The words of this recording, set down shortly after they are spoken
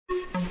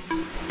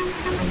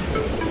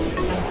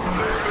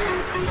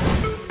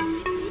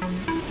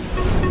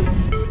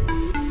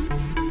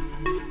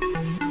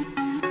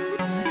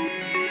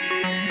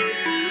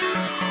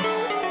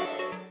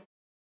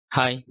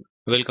Hi,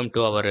 welcome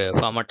to our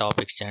Pharma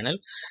Topics channel.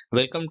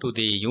 Welcome to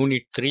the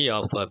Unit 3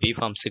 of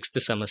BPharm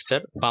 6th semester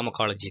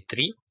Pharmacology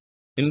 3.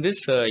 In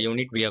this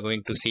unit, we are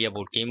going to see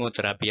about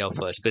chemotherapy of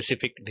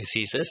specific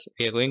diseases.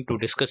 We are going to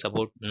discuss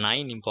about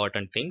 9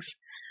 important things: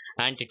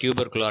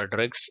 antitubercular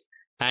drugs,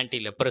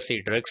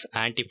 anti-leprosy drugs,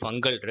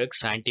 antifungal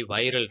drugs,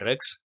 antiviral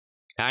drugs,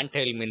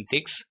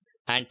 anthelminthics,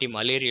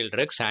 anti-malarial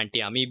drugs,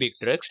 anti-amoebic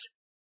drugs,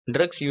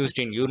 drugs used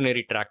in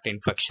urinary tract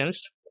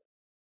infections,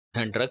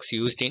 and drugs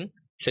used in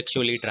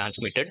sexually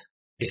transmitted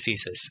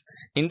diseases.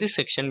 In this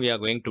section, we are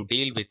going to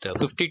deal with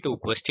 52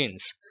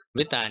 questions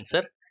with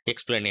answer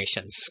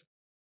explanations.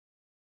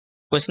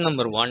 Question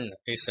number 1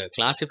 is a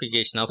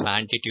classification of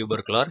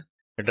antitubercular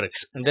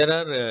drugs. There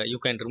are, you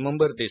can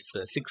remember these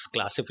 6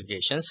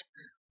 classifications.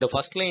 The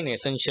first line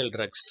essential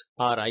drugs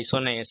are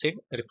isoniazid,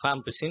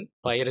 rifampicin,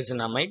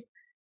 pyrazinamide,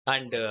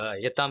 and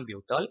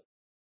ethambutol.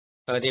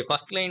 The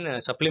first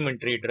line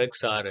supplementary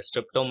drugs are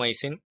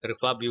streptomycin,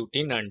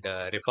 rifabutin, and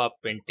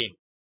rifapentin.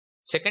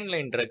 Second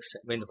line drugs,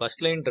 when the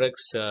first line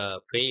drugs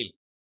fail,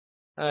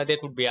 they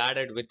could be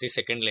added with the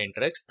second line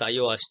drugs: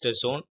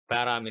 thioacetazone,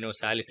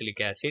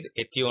 para-aminosalicylic acid,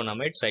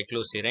 ethionamide,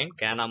 cycloserine,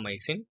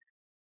 kanamycin,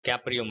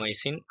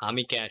 capreomycin,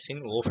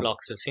 amikacin,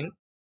 ofloxacin,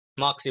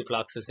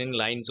 moxifloxacin,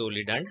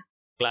 linezolid, and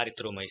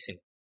clarithromycin.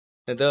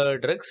 The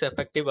drugs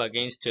effective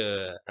against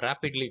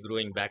rapidly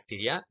growing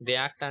bacteria, they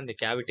act on the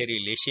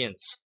cavitary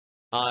lesions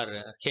or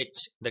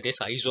H, that is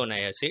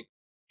isoniazid.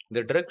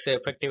 The drugs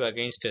effective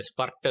against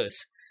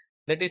spurters,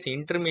 that is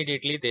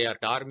intermediately they are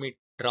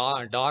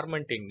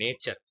dormant in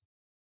nature.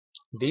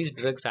 These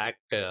drugs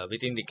act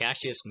within the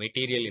gaseous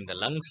material in the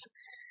lungs,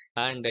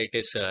 and it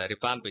is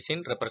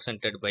rifampicin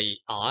represented by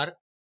R.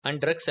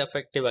 And drugs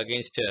effective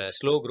against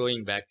slow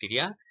growing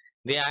bacteria,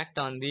 they act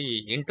on the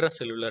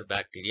intracellular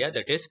bacteria,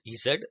 that is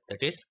Z,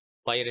 that is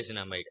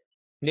pyrazinamide.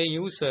 They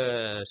use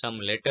some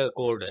letter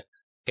code: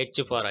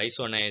 H for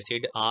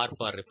isoniazid, R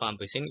for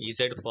rifampicin,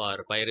 Z for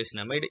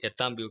pyrazinamide,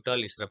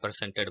 ethambutol is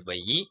represented by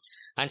E,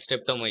 and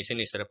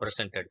streptomycin is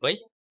represented by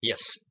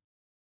S.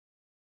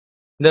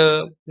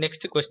 The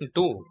next question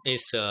 2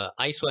 is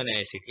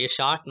isoniazid. A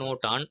short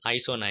note on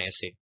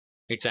isoniazid.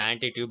 It's an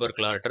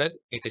antitubercular drug.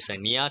 It is a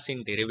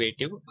niacin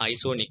derivative,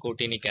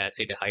 isonicotinic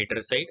acid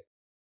hydroside.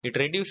 It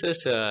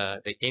reduces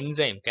the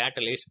enzyme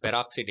catalase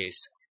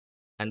peroxidase,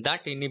 and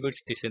that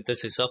inhibits the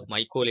synthesis of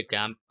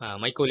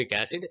mycolic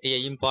acid,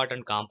 a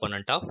important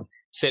component of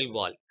cell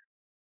wall.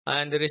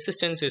 And the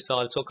resistance is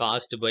also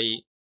caused by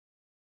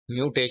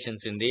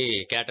mutations in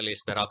the catalase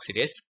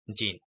peroxidase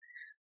gene.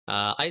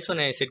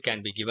 Isoniazid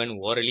can be given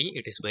orally.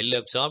 It is well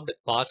absorbed,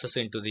 passes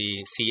into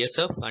the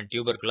CSF and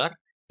tubercular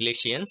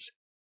lesions.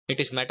 It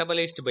is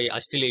metabolized by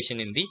acetylation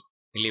in the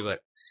liver.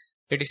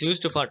 It is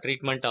used for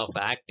treatment of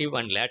active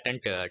and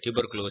latent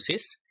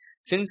tuberculosis.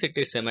 Since it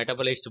is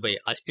metabolized by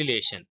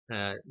acetylation,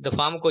 the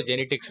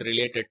pharmacogenetics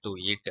related to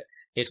it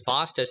is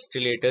fast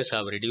acetylators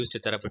have reduced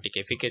therapeutic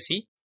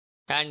efficacy,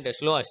 and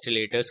slow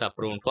acetylators are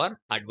prone for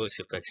adverse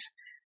effects.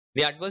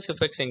 The adverse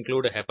effects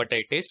include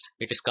hepatitis.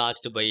 It is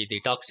caused by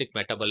the toxic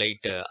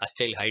metabolite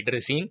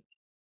acetylhydrazine.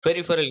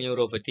 Peripheral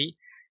neuropathy.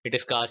 It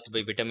is caused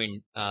by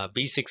vitamin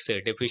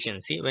B6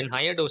 deficiency. When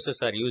higher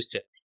doses are used,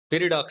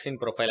 pyridoxine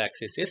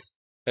prophylaxis is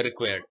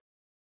required.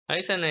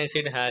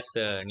 Isoniazid has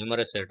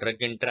numerous drug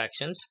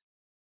interactions.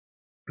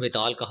 With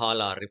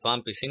alcohol or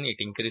rifampicin, it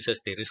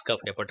increases the risk of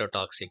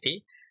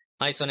hepatotoxicity.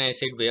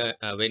 Isoniazid,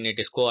 when it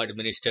is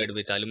co-administered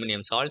with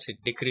aluminum salts, it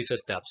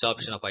decreases the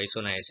absorption of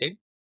isoniazid.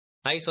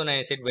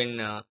 Isoniazid, when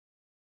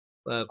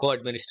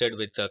co-administered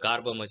with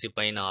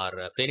carbamazepine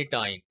or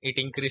phenytoin, it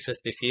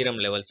increases the serum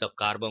levels of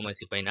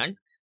carbamazepine and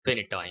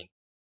phenytoin.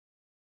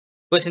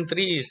 Question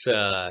 3 is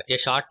a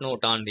short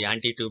note on the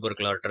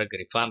antitubercular drug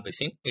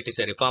rifampicin. It is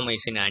a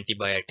rifamycin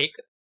antibiotic.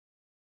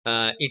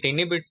 It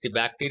inhibits the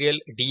bacterial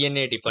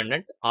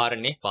DNA-dependent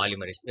RNA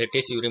polymerase. That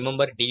is, you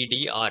remember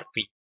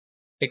DDRP.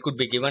 It could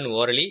be given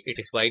orally. It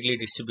is widely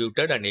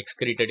distributed and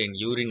excreted in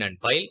urine and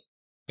bile.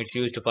 It's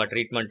used for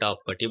treatment of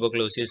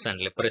tuberculosis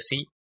and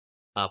leprosy,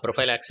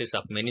 prophylaxis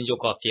of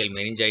meningococcal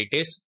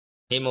meningitis,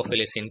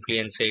 Haemophilus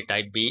influenzae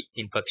type B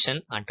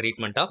infection, and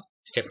treatment of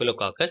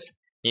Staphylococcus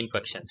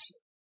infections.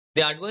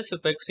 The adverse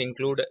effects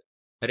include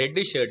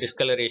reddish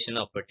discoloration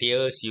of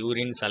tears,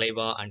 urine,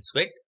 saliva, and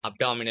sweat,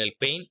 abdominal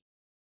pain,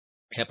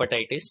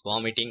 hepatitis,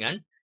 vomiting,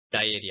 and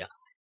diarrhea.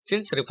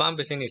 Since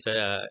rifampicin is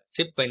a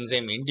CYP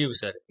enzyme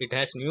inducer, it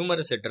has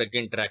numerous drug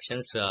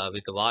interactions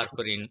with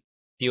warfarin,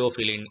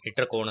 theophylline,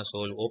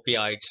 itraconazole,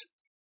 opioids,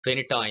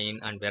 phenytoin,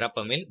 and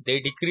verapamil.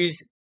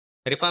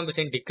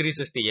 Rifampicin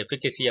decreases the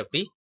efficacy of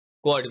the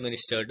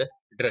co-administered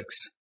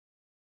drugs.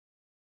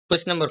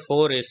 Question number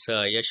 4 is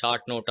a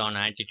short note on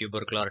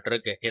antitubercular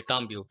drug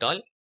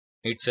ethambutol.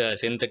 It's a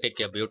synthetic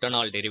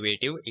butanol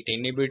derivative. It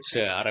inhibits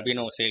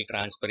arabinosyl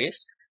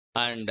transferase,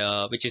 and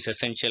which is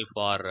essential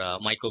for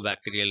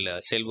mycobacterial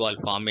cell wall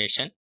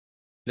formation.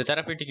 The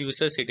therapeutic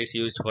uses, it is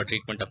used for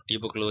treatment of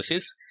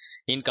tuberculosis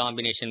in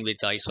combination with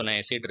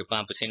isoniazid,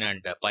 rifampicin,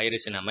 and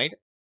pyrazinamide.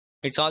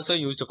 It's also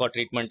used for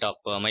treatment of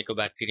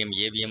Mycobacterium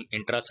avium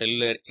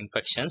intracellular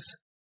infections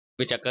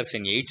which occurs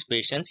in AIDS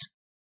patients,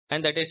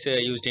 and that is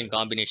used in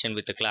combination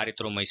with the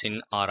clarithromycin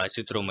or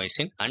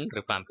azithromycin and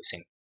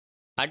rifampicin.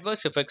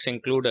 Adverse effects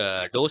include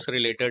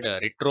dose-related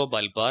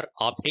retrobulbar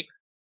optic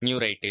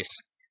neuritis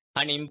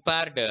and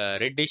impaired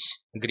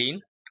reddish-green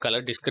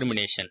color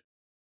discrimination.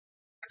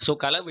 So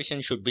color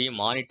vision should be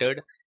monitored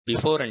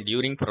before and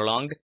during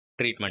prolonged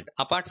treatment.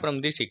 Apart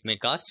from this, it may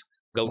cause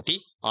gouty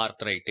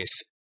arthritis.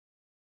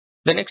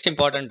 The next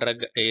important drug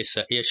is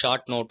a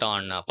short note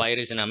on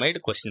pyrazinamide,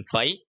 question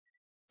 5.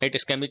 It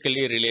is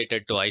chemically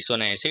related to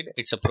isoniazid.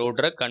 It's a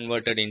prodrug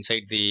converted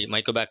inside the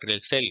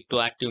mycobacterial cell to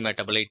active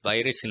metabolite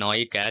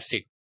pyrrhizinoic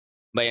acid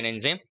by an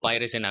enzyme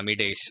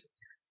pyrazinamidase.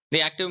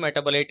 The active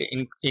metabolite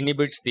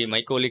inhibits the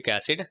mycolic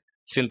acid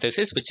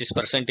synthesis, which is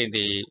present in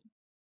the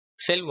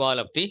cell wall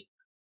of the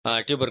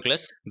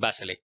tuberculous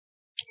bacilli.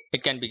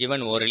 It can be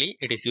given orally.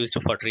 It is used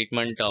for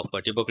treatment of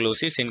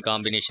tuberculosis in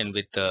combination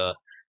with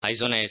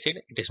isoniazid.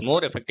 It is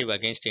more effective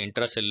against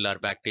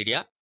intracellular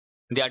bacteria.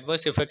 The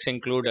adverse effects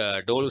include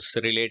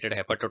dose-related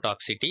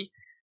hepatotoxicity,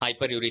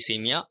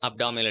 hyperuricemia,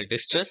 abdominal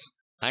distress,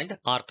 and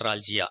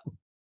arthralgia.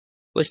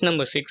 Question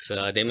number 6,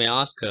 they may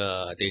ask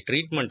the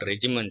treatment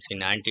regimens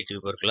in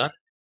antitubercular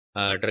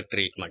drug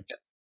treatment.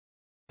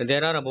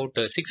 There are about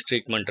 6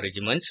 treatment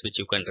regimens which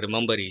you can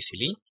remember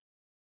easily.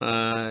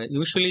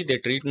 Usually the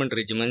treatment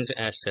regimens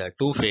has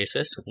 2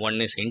 phases.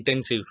 One is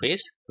intensive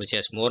phase, which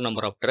has more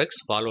number of drugs,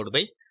 followed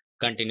by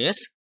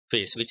continuous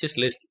phase, which is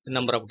less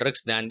number of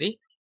drugs than the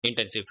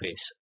intensive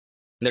phase.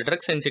 The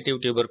drug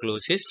sensitive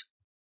tuberculosis,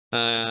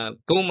 2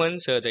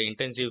 months the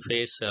intensive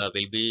phase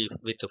will be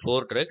with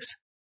 4 drugs,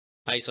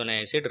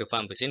 isoniazid,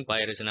 rifampicin,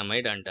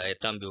 pyrazinamide and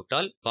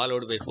ethambutol,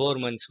 followed by 4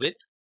 months with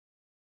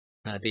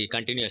the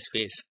continuous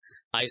phase,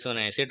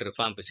 isoniazid,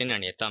 rifampicin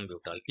and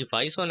ethambutol. If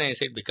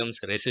isoniazid becomes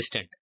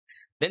resistant,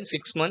 then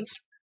 6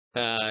 months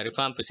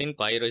rifampicin,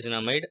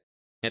 pyrazinamide,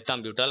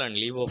 ethambutol and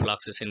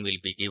levofloxacin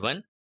will be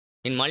given.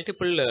 In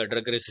multiple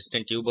drug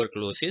resistant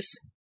tuberculosis,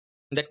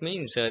 that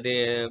means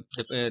the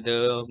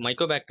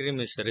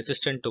Mycobacterium is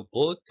resistant to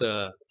both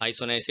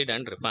isoniazid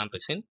and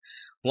rifampicin.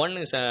 One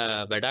is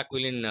a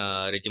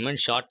bedaquiline regimen,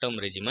 short-term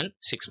regimen,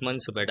 6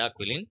 months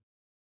bedaquiline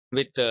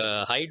with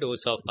high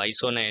dose of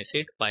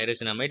isoniazid,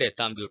 pyrazinamide,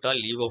 ethambutol,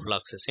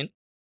 levofloxacin,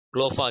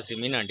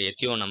 clofazimine and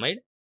ethionamide,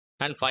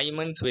 and 5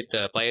 months with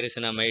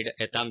pyrazinamide,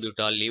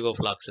 ethambutol,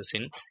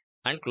 levofloxacin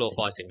and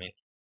clofazimine.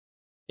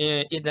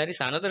 There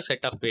is another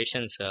set of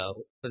patients,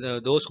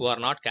 those who are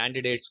not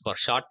candidates for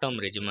short-term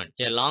regimen.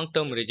 A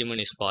long-term regimen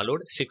is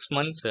followed, 6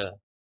 months,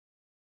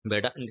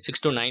 6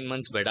 to 9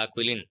 months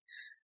bedaquiline,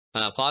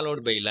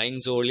 followed by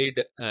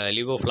linezolid,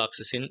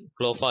 levofloxacin,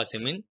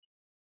 clofazimine,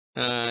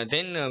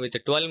 then with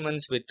 12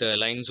 months with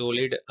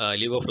linezolid,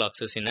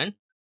 levofloxacin and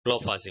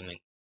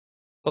clofazimine.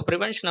 For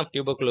prevention of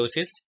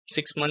tuberculosis,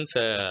 6 months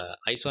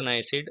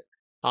isoniazid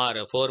or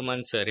 4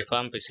 months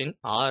rifampicin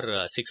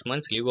or 6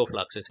 months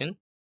levofloxacin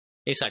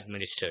is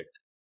administered.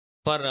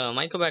 For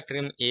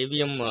Mycobacterium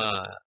avium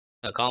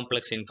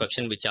complex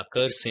infection which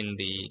occurs in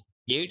the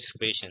AIDS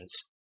patients,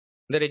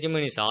 the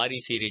regimen is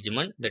REC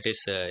regimen, that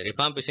is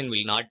rifampicin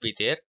will not be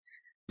there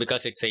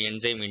because it's an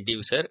enzyme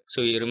inducer.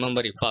 So you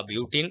remember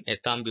ifabutine,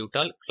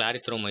 ethambutol,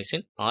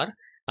 clarithromycin or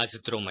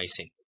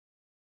azithromycin.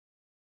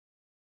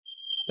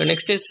 The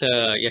next is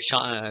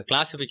a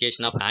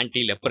classification of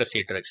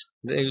anti-leprosy drugs.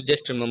 You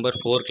just remember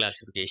 4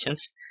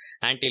 classifications.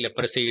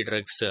 Anti-leprosy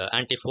drugs,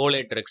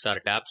 antifolate drugs are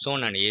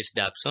dapsone and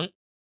acedapsone.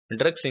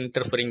 Drugs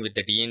interfering with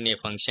the DNA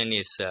function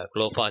is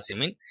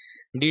clofazimine.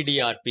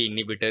 DDRP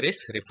inhibitor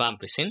is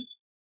rifampicin,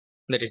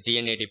 that is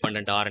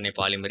DNA-dependent RNA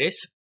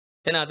polymerase.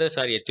 Then others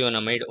are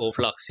ethionamide,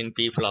 ofloxacin,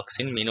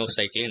 pfloxacin,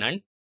 minocycline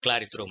and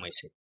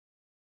clarithromycin.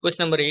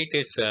 Question number 8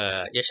 is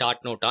a short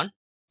note on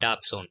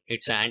dapsone.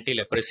 It's an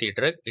anti-leprosy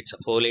drug. It's a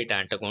folate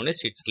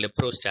antagonist. It's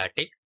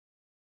leprostatic.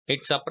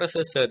 It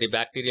suppresses the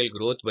bacterial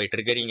growth by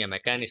triggering a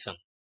mechanism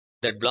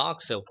that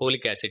blocks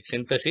folic acid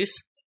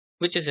synthesis,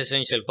 which is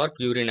essential for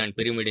purine and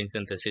pyrimidine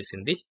synthesis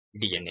in the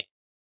DNA.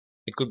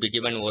 It could be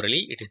given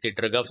orally. It is the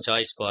drug of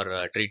choice for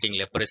treating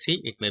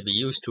leprosy. It may be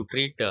used to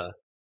treat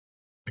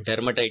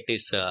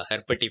dermatitis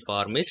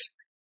herpetiformis.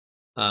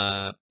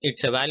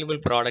 It's a valuable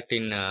product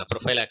in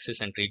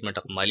prophylaxis and treatment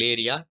of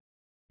malaria.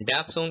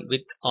 Dapsone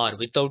with or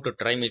without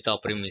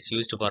trimethoprim is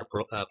used for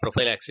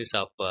prophylaxis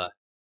of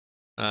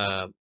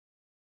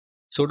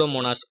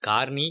Pseudomonas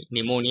caarnii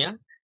pneumonia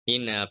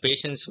in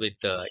patients with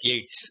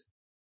AIDS.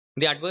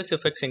 The adverse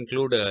effects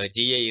include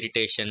GI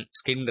irritation,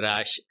 skin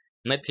rash,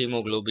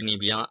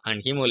 methemoglobinemia,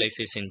 and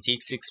hemolysis in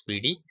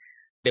G6PD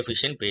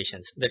deficient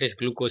patients, that is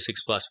glucose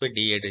 6-phosphate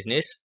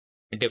dehydrogenase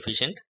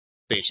deficient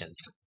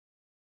patients.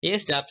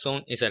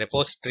 Acedapsone is a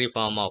repository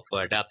form of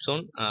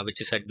dapsone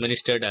which is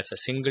administered as a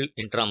single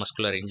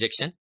intramuscular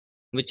injection,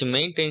 which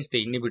maintains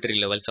the inhibitory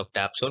levels of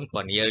dapsone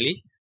for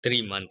nearly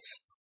 3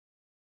 months.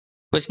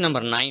 Question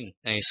number 9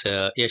 is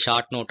a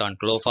short note on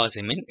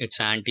clofazimine. It's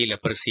an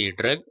anti-leprosy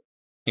drug.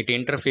 It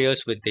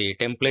interferes with the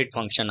template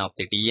function of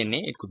the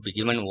DNA. It could be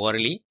given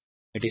orally.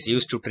 It is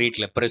used to treat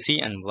leprosy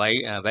and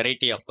a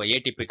variety of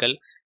atypical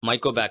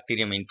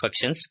Mycobacterium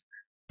infections.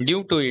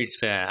 Due to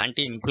its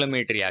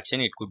anti-inflammatory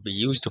action, it could be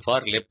used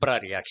for lepra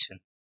reaction.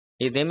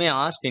 They may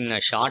ask in a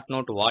short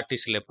note what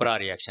is lepra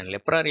reaction.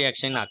 Lepra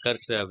reaction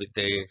occurs with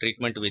the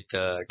treatment with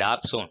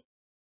dapsone.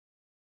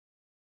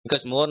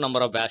 Because more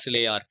number of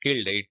bacilli are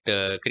killed,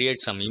 it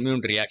creates some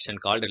immune reaction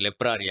called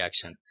lepra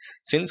reaction.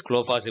 Since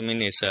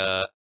clofazimine is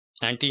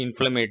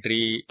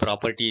anti-inflammatory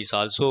property is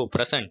also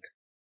present,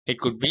 it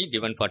could be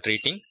given for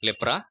treating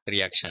lepra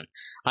reaction.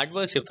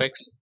 Adverse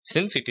effects,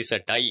 since it is a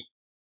dye,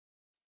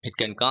 it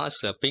can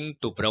cause a pink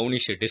to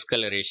brownish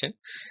discoloration,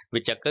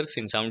 which occurs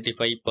in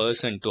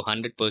 75% to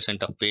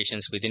 100% of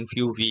patients within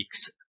few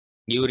weeks.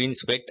 Urine,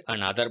 sweat,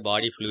 and other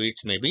body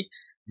fluids may be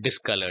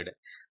discolored.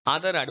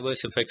 Other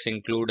adverse effects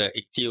include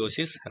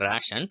ichthyosis,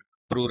 rash, and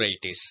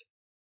pruritus.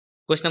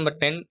 Question number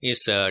 10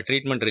 is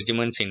treatment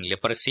regimens in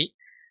leprosy.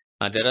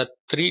 There are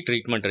three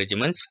treatment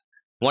regimens.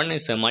 One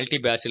is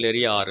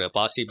multibacillary or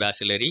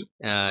paucibacillary.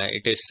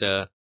 It is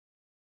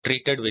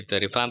treated with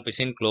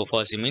rifampicin,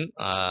 clofazimine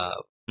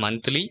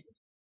monthly,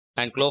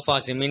 and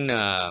clofazimine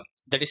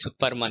that is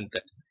per month.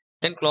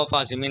 Then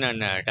clofazimine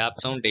and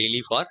dapsone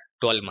daily for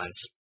 12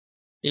 months.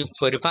 If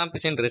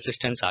rifampicin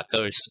resistance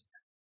occurs,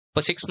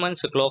 for 6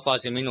 months,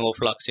 clofazimine,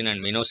 ofloxacin,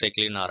 and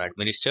minocycline are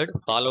administered,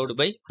 followed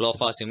by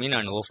clofazimine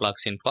and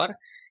ofloxacin for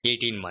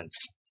 18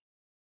 months.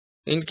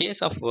 In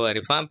case of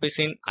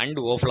rifampicin and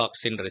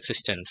ofloxacin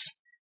resistance,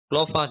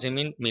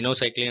 clofazimine,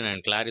 minocycline,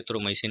 and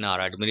clarithromycin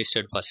are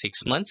administered for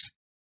 6 months,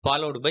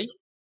 followed by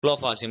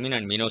clofazimine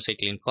and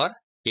minocycline for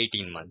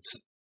 18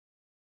 months.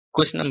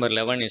 Question number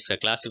 11 is a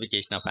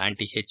classification of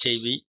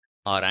anti-HIV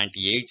or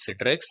anti-AIDS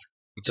drugs.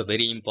 It's a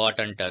very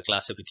important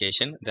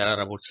classification. There are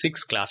about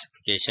 6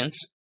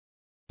 classifications.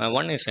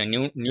 One is a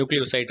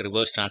nucleoside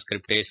reverse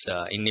transcriptase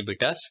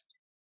inhibitors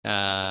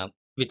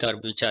which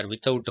are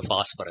without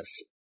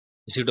phosphorus.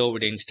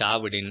 Zidovudine,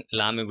 stavudine,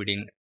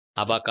 lamivudine,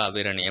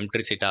 abacavir, and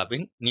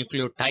emtricitabine.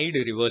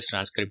 Nucleotide reverse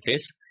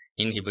transcriptase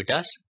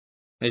inhibitors.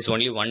 There is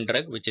only one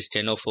drug, which is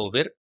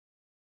tenofovir.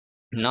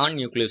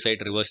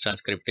 Non-nucleoside reverse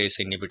transcriptase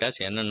inhibitors,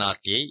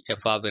 NNRTA,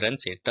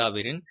 efavirenz,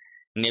 etravirin,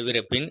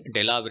 nevirapine,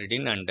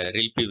 delavirdine, and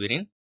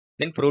rilpivirine.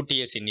 Then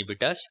protease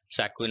inhibitors,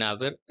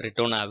 saquinavir,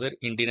 ritonavir,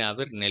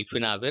 indinavir,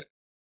 nelfinavir,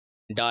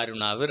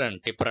 darunavir,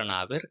 and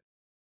tipranavir.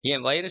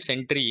 Virus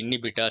entry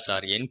inhibitors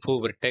are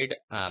enfovirtide,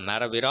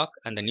 maraviroc,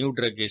 and the new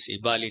drug is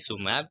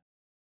ibalizumab.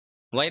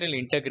 Viral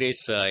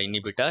integrase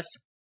inhibitors,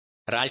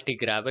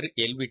 raltegravir,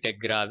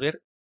 elvitegravir,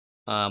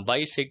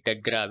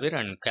 bisigtegravir,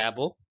 and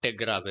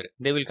cabotegravir.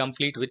 They will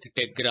complete with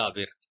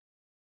tegravir.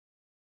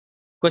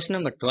 Question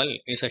number 12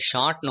 is a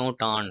short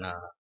note on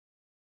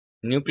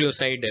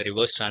nucleoside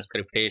reverse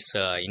transcriptase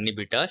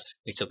inhibitors.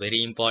 It's a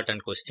very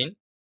important question.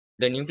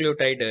 The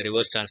nucleotide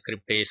reverse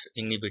transcriptase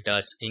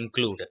inhibitors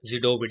include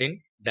zidovudine,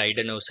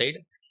 didenoside,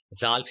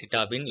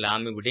 zalcitabine,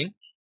 lamivudine,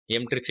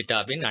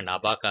 emtricitabine, and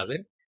abacavir.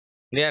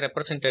 They are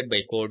represented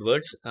by code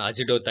words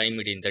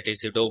azidothiamidine, that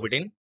is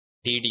zidovudine,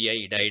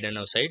 DDI,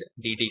 didenoside,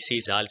 DDC,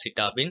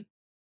 zalcitabine,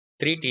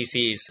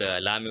 3TC is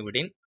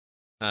lamivudine,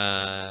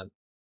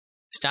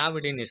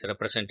 stavudine is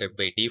represented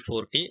by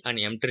D4T, and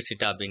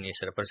emtricitabine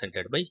is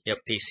represented by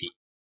FTC.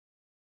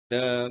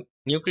 The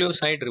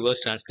nucleoside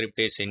reverse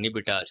transcriptase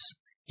inhibitors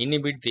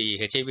inhibit the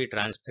HIV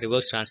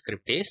reverse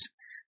transcriptase,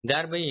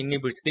 thereby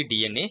inhibits the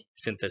DNA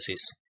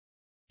synthesis.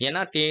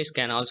 NRTAs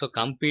can also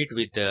compete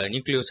with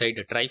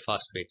nucleoside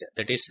triphosphate,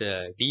 that is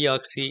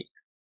deoxy,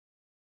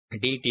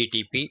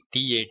 DTTP,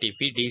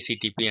 DATP,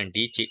 DCTP, and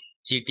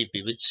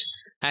DGTP, which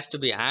has to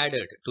be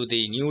added to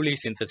the newly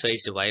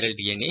synthesized viral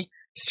DNA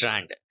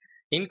strand.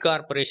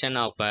 Incorporation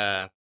of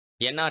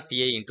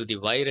NRTA into the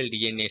viral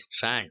DNA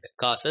strand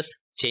causes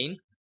chain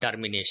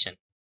termination.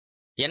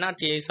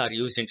 NRTAs are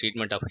used in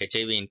treatment of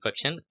HIV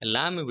infection.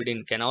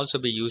 Lamivudine can also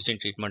be used in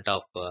treatment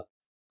of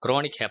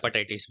chronic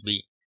hepatitis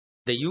B.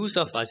 The use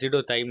of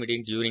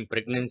azidothiamidine during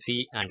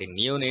pregnancy and in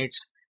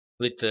neonates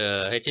with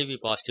HIV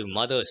positive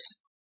mothers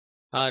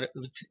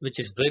which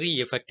is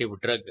very effective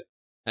drug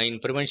in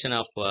prevention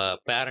of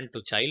parent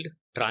to child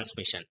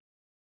transmission.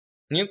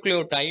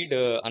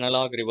 Nucleotide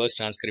analog reverse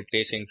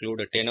transcriptase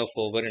include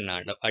tenofovir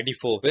and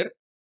adifovir.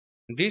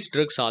 These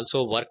drugs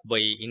also work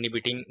by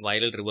inhibiting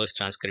viral reverse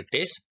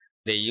transcriptase.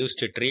 They used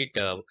to treat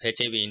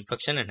HIV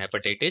infection and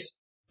hepatitis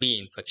B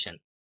infection.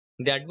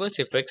 The adverse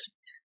effects: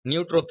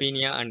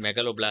 neutropenia and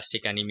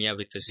megaloblastic anemia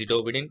with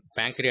zidovudine.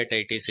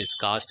 Pancreatitis is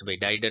caused by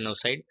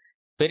didenoside.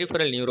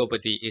 Peripheral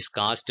neuropathy is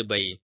caused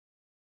by,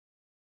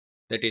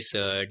 that is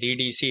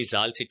DDC,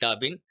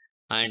 zalcitabine,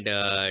 and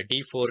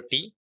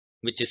D4T,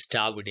 which is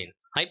stavudine.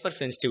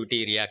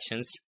 Hypersensitivity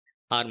reactions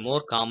are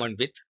more common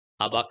with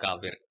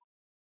abacavir.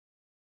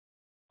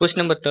 Question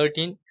number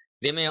 13.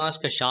 They may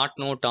ask a short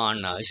note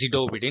on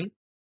zidovudine.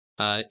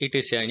 It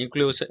is a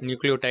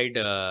nucleoside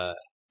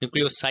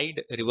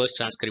reverse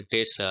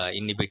transcriptase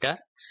inhibitor.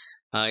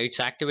 It's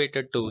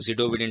activated to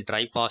zidovudine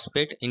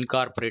triphosphate,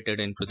 incorporated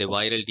into the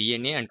viral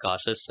DNA, and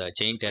causes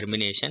chain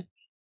termination.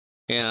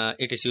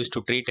 It is used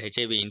to treat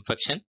HIV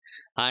infection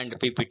and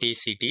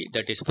PPT-CT,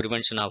 that is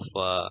prevention of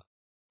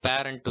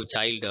parent to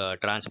child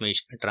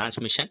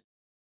transmission.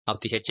 of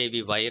the HIV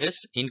virus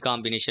in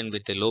combination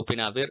with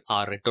lopinavir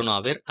or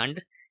ritonavir and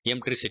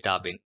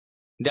emtricitabine.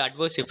 The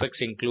adverse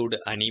effects include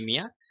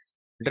anemia.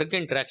 Drug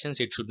interactions,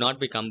 it should not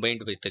be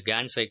combined with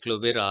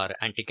ganciclovir or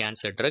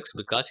anti-cancer drugs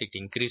because it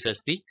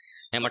increases the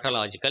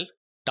hematological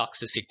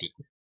toxicity.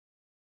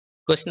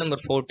 Question number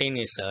 14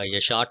 is a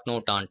short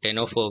note on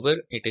tenofovir.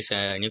 It is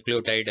a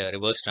nucleotide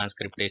reverse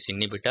transcriptase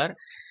inhibitor.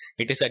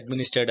 It is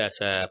administered as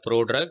a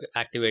prodrug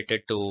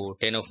activated to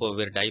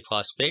tenofovir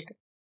diphosphate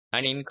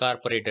and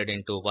incorporated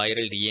into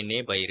viral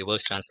DNA by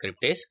reverse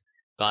transcriptase,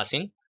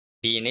 causing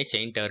DNA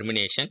chain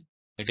termination.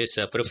 It is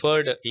a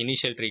preferred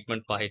initial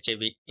treatment for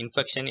HIV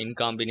infection in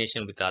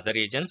combination with other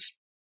agents,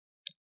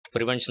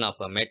 prevention of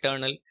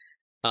maternal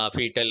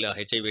fetal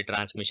HIV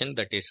transmission,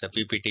 that is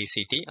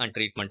PPT-CT, and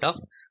treatment of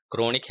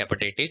chronic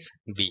hepatitis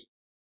B.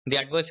 The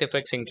adverse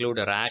effects include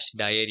rash,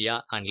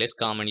 diarrhea, and less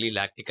commonly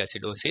lactic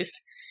acidosis.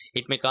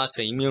 It may cause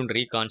immune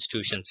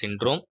reconstitution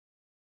syndrome.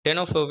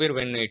 Tenofovir,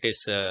 when it is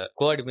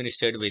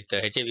co-administered with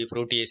HIV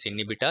protease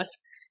inhibitors,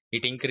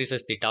 it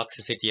increases the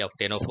toxicity of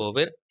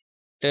tenofovir.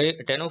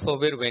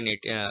 Tenofovir, when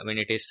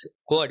it is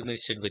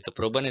co-administered with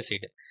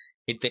probenecid,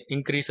 it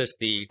increases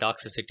the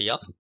toxicity of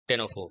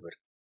tenofovir.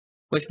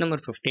 Question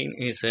number 15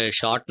 is a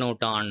short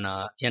note on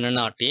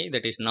NNRTA,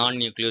 that is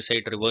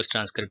non-nucleoside reverse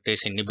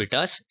transcriptase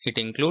inhibitors. It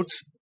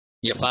includes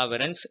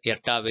efavirenz,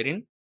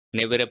 ertavirin,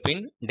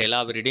 nevirapine,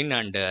 delaviridine,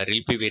 and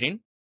rilpivirine.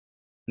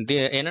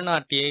 The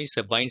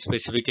NNRTAs bind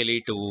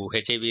specifically to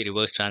HIV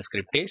reverse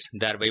transcriptase,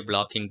 thereby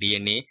blocking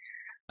DNA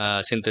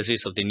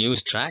synthesis of the new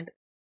strand.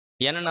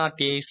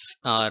 NNRTAs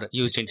are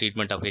used in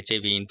treatment of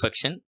HIV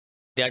infection.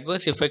 The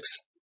adverse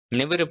effects: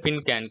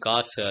 nevirapine can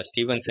cause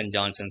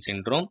Stevenson-Johnson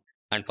syndrome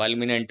and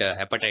fulminant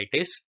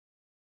hepatitis.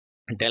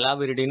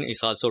 Delaviridine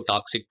is also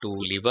toxic to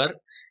liver.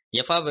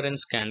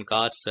 Efavirenz can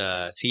cause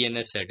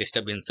CNS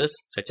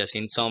disturbances such as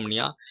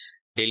insomnia,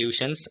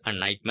 delusions, and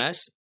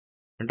nightmares.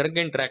 Drug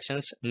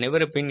interactions: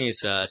 nevirapine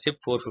is a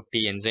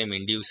CYP450 enzyme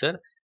inducer.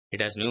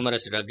 It has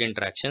numerous drug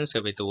interactions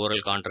with oral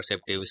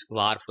contraceptives,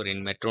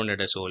 warfarin,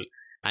 metronidazole,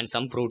 and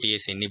some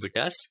protease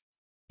inhibitors.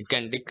 It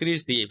can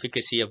decrease the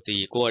efficacy of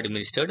the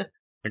co-administered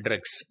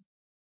drugs.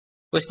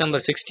 Question number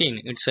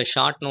 16, it's a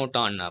short note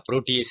on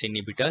protease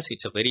inhibitors.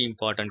 It's a very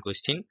important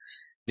question.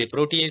 The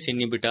protease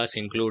inhibitors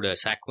include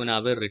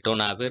saquinavir,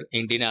 ritonavir,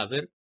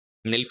 indinavir,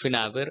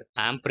 nilfinavir,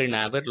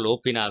 amprinavir,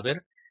 lopinavir,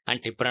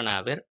 and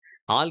tipranavir.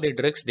 All the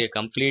drugs, they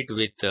complete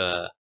with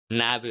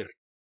navir.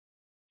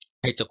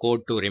 It's a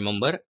code to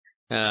remember.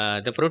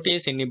 The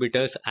protease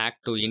inhibitors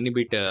act to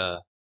inhibit the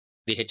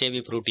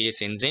HIV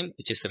protease enzyme,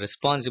 which is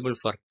responsible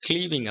for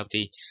cleaving of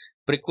the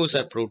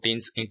precursor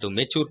proteins into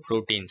mature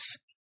proteins.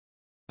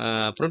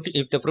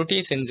 If the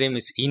protease enzyme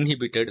is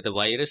inhibited, the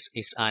virus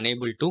is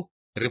unable to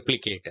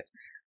replicate.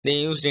 They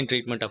are used in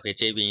treatment of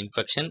HIV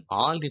infection.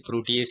 All the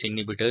protease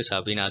inhibitors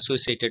have been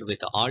associated with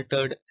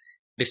altered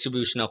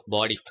distribution of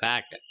body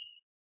fat.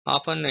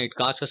 Often it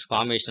causes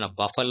formation of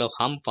buffalo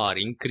hump or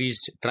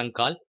increased trunk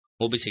called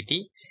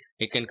obesity.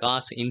 It can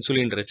cause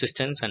insulin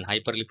resistance and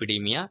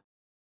hyperlipidemia.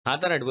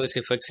 Other adverse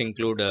effects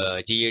include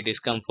GA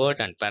discomfort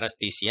and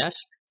paresthesias.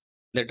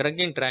 The drug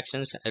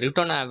interactions: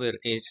 ritonavir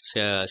is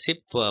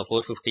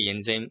CYP450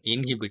 enzyme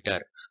inhibitor.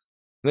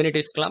 When it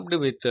is clubbed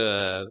with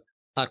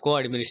or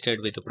co-administered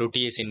with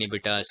protease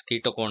inhibitors,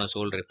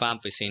 ketoconazole,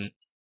 rifampicin,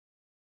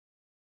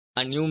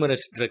 and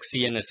numerous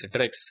CNS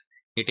drugs,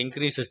 it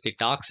increases the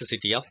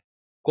toxicity of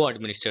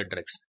co-administered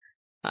drugs.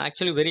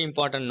 Actually, very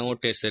important note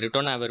is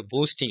ritonavir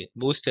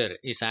booster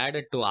is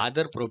added to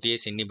other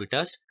protease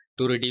inhibitors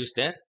to reduce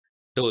their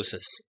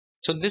doses.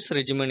 So this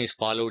regimen is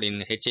followed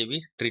in HIV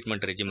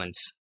treatment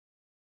regimens.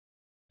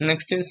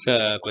 Next is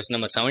question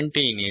number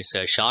 17 is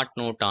a short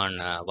note on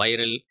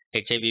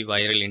HIV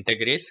viral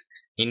integrase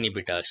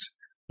inhibitors.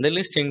 The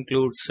list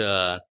includes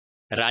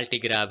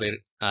raltegravir,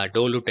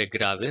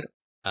 dolutegravir.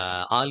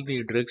 All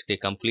the drugs, they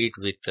complete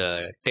with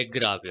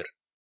tegravir.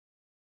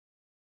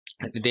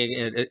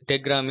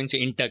 Tegra means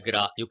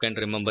integra. You can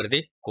remember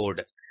the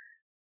code.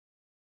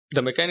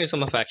 The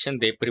mechanism of action: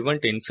 they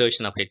prevent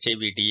insertion of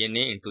HIV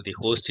DNA into the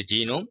host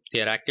genome.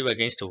 They are active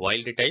against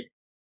wild type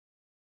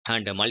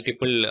and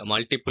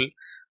multiple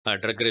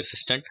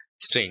drug-resistant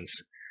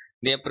strains.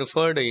 They are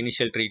preferred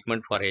initial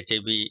treatment for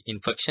HIV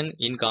infection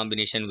in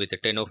combination with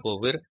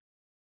tenofovir,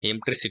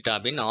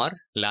 emtricitabine, or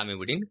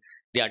lamivudine.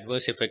 The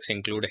adverse effects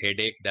include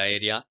headache,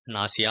 diarrhea,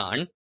 nausea,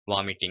 and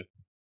vomiting.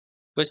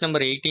 Question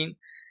number 18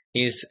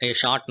 is a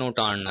short note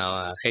on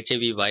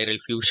HIV viral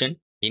fusion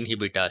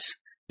inhibitors.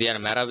 They are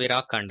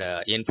maravirac and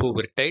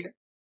enfuvirtide.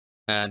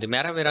 The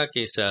maravirac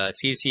is a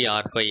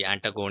CCR5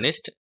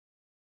 antagonist.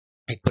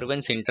 It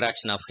prevents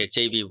interaction of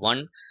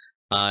HIV1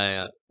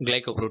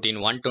 glycoprotein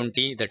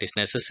 120 that is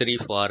necessary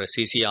for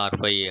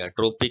CCR5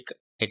 tropic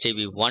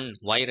HIV1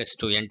 virus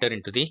to enter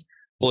into the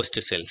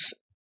host cells.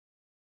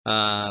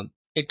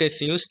 It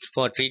is used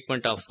for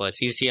treatment of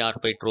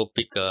CCR5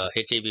 tropic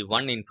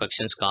HIV1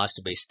 infections caused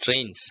by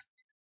strains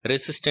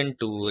resistant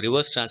to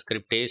reverse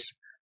transcriptase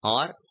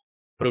or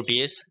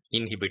protease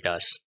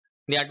inhibitors.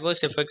 The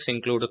adverse effects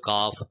include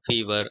cough,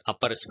 fever,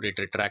 upper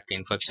respiratory tract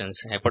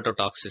infections,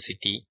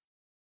 hepatotoxicity,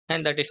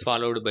 and that is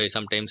followed by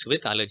sometimes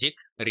with allergic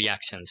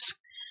reactions.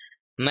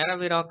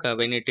 Maraviroc,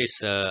 when it is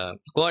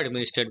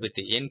co-administered with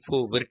the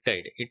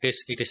enfuvirtide,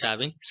 it is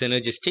having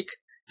synergistic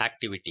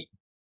activity.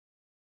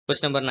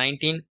 Question number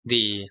 19,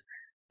 the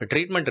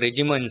treatment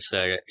regimens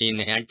in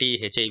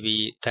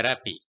anti-HIV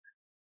therapy.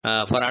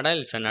 For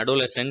adults and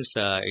adolescents,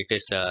 it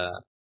is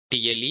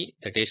TLE,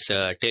 that is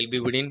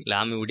telbivudin,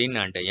 lamivudin,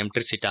 and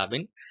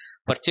emtricitabine.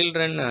 For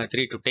children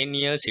 3 to 10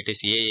 years, it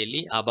is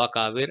ALE,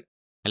 abacavir,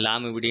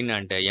 lamivudin,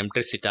 and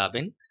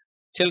emtricitabine.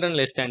 Children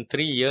less than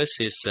 3 years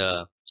is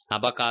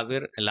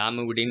abacavir,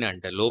 lamivudin,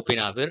 and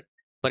lopinavir.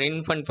 For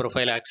infant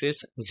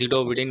prophylaxis,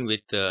 zidovudin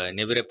with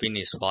nevirapine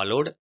is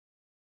followed.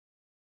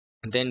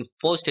 Then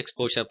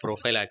post-exposure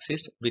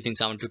prophylaxis within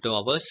 72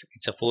 hours,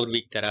 it's a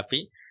 4-week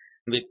therapy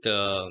with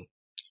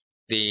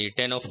the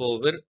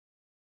tenofovir,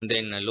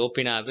 then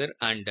lopinavir,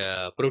 and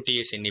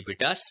protease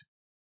inhibitors.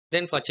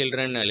 Then for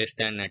children less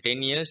than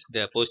 10 years,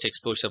 the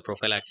post-exposure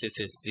prophylaxis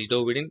is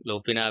zidovudin,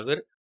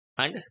 lopinavir,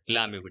 and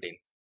lamivudin.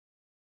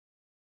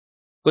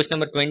 Question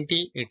number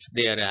 20, it's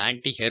their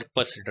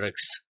anti-herpes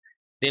drugs.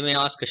 They may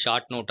ask a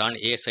short note on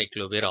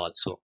acyclovir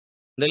also.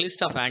 The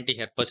list of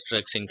anti-herpes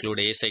drugs include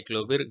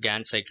acyclovir,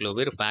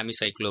 ganciclovir,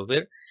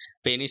 famiciclovir,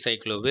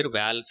 peniciclovir,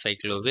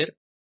 valcyclovir,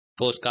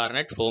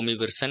 foscarnet,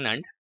 fomivirsan,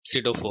 and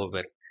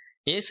cidofovir.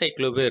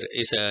 Acyclovir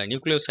is a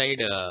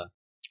nucleoside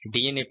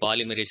DNA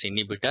polymerase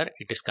inhibitor.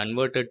 It is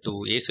converted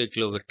to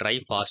acyclovir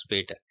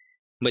triphosphate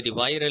by the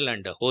viral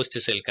and host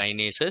cell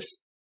kinases,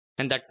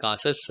 and that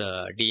causes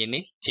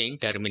DNA chain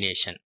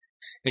termination.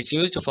 It's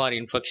used for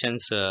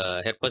infections,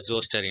 herpes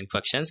zoster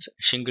infections,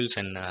 shingles,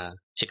 and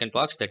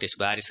chickenpox, that is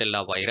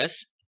varicella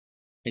virus.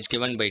 It's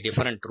given by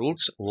different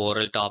routes.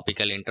 Oral,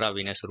 topical,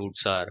 intravenous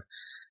routes are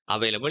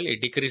available.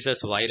 It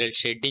decreases viral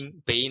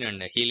shedding, pain,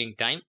 and healing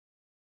time.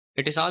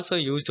 It is also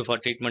used for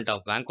treatment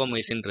of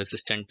vancomycin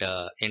resistant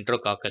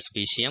Enterococcus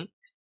faecium,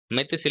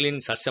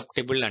 methicillin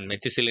susceptible and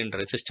methicillin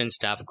resistant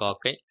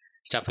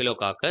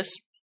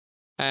staphylococcus,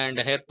 and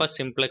herpes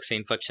simplex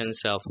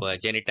infections of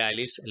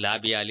genitalis,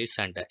 labialis,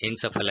 and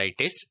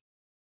encephalitis.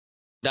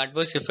 The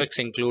adverse effects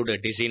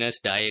include dizziness,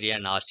 diarrhea,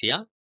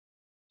 nausea.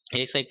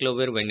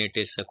 Acyclovir, when it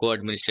is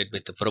co-administered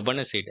with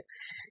probenecid,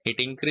 it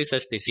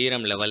increases the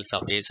serum levels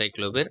of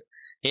acyclovir.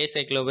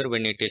 Acyclovir,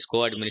 when it is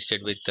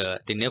co-administered with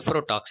the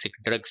nephrotoxic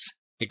drugs,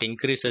 it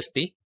increases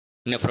the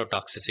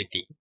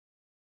nephrotoxicity.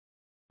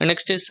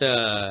 Next is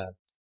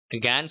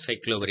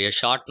ganciclovir. A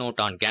short note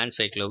on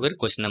ganciclovir.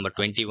 Question number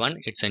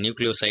 21. It's a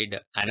nucleoside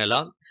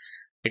analog.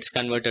 It's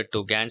converted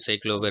to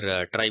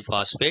ganciclovir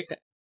triphosphate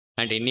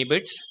and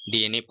inhibits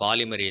DNA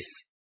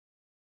polymerase.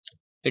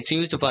 It's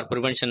used for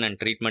prevention and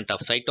treatment of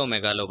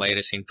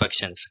cytomegalovirus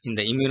infections in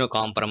the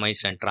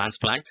immunocompromised and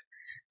transplant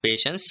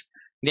patients.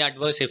 The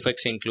adverse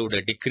effects include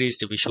a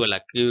decreased visual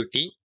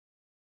acuity,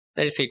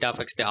 that is, it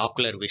affects the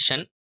ocular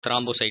vision,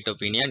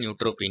 thrombocytopenia,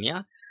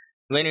 neutropenia.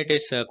 When it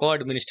is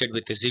co-administered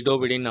with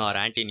zidovudin or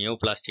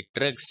anti-neoplastic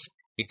drugs,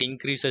 it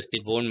increases the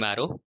bone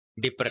marrow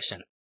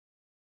depression.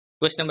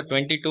 Question number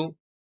 22,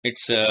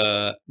 it's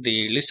the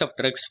list of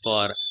drugs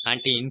for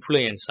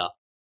anti-influenza,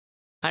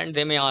 and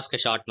they may ask a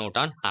short note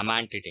on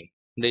amantadine.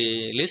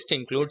 The list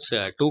includes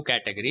 2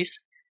 categories: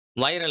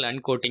 viral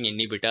uncoating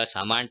inhibitors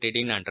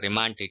amantadine and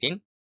rimantadine,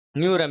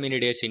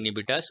 neuraminidase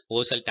inhibitors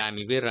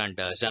oseltamivir and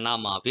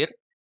zanamivir.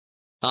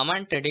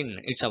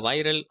 Amantadine is a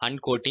viral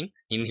uncoating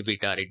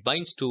inhibitor. It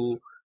binds to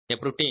a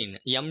protein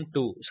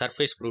M2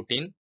 surface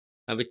protein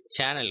with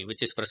channel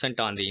which is present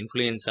on the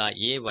influenza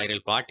A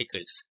viral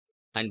particles,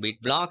 and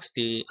it blocks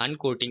the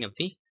uncoating of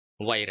the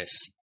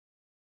virus.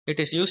 It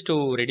is used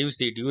to reduce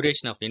the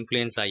duration of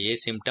influenza A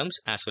symptoms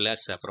as well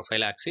as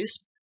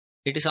prophylaxis.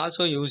 It is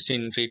also used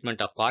in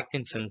treatment of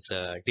Parkinson's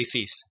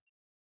disease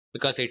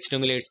because it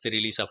stimulates the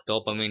release of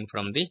dopamine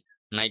from the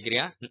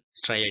nigra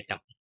striatum.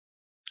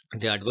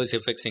 The adverse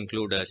effects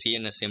include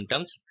CNS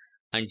symptoms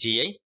and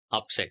GI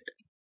upset.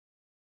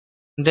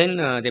 Then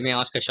they may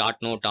ask a short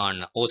note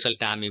on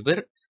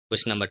oseltamivir.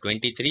 Question number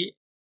 23.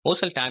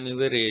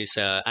 Oseltamivir is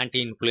an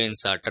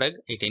anti-influenza drug.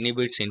 It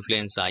inhibits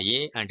influenza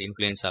A and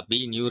influenza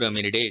B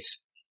neuraminidase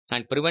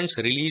and prevents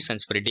release and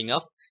spreading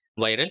of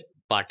viral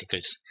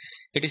particles.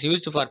 It is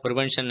used for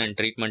prevention and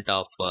treatment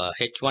of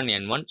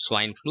H1N1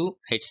 swine flu,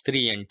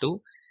 H3N2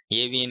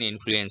 avian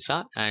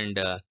influenza, and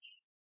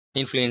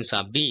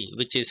influenza B,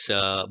 which is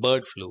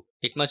bird flu.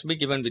 It must be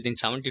given within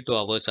 72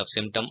 hours of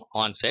symptom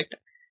onset.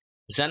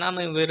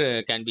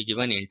 Zanamivir can be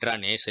given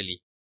intranasally.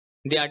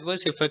 The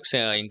adverse effects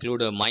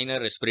include minor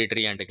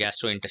respiratory and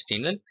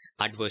gastrointestinal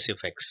adverse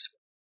effects.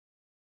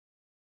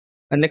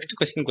 The next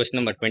question, question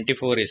number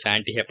 24, is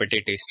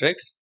anti-hepatitis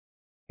drugs.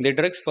 The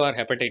drugs for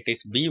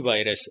hepatitis B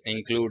virus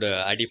include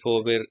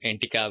adifovir,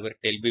 entecavir,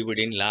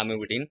 telbivudin,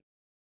 lamivudin,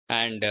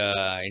 and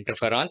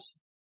interferons.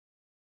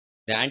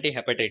 The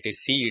anti-hepatitis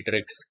C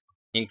drugs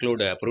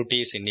include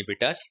protease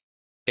inhibitors,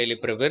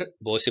 teliprevir,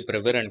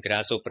 boceprevir, and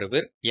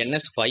grazoprevir,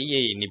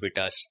 NS5A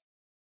inhibitors.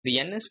 The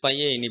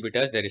NS5A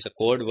inhibitors, there is a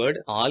code word.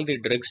 All the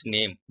drugs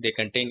name, they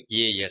contain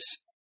AS.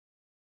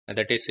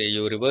 That is,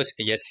 you reverse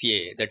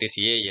SA, that is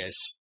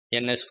AS,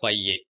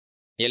 NS5A.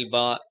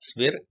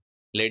 Elbasvir,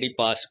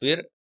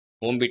 Ledipasvir,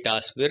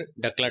 Ombitasvir,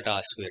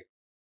 Daclatasvir.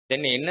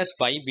 Then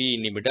NS5B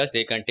inhibitors,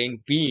 they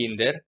contain B in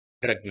their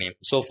drug name.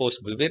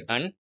 Sofosbuvir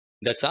and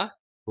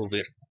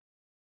Dasabuvir.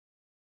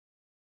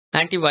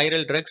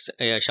 Antiviral drugs,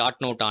 a short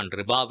note on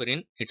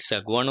ribavirin. It's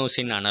a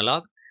guanosine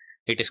analog.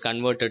 It is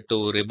converted to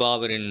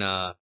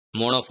ribavirin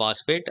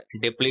monophosphate,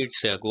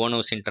 depletes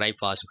guanosine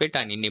triphosphate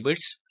and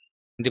inhibits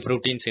the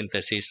protein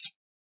synthesis.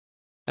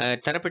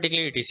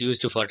 Therapeutically, it is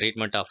used for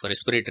treatment of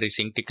respiratory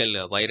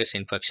syncytial virus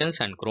infections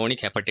and chronic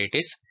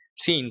hepatitis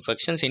C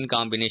infections in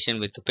combination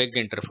with PEG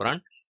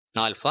interferon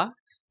alpha,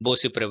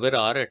 boceprevir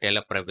or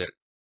telaprevir.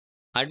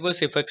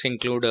 Adverse effects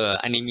include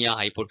anemia,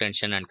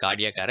 hypotension and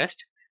cardiac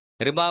arrest.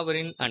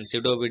 Ribavirin and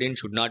zidovudine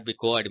should not be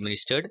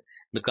co-administered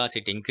because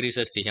it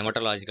increases the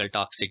hematological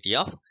toxicity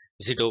of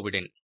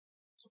zidovudine.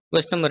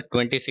 Question number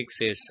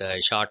 26 is a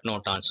short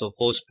note on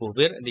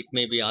sofosbuvir. It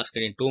may be asked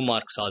in 2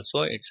 marks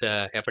also. It's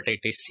a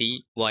hepatitis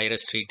C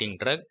virus treating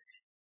drug.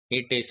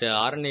 It is a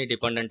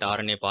RNA-dependent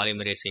RNA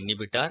polymerase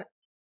inhibitor.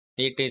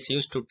 It is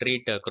used to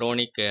treat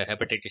chronic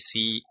hepatitis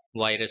C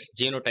virus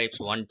genotypes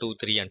 1, 2,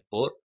 3 and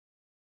 4.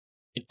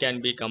 It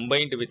can be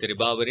combined with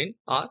ribavirin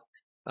or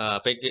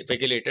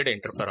pegylated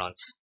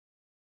interferons.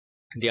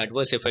 The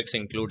adverse effects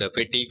include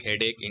fatigue,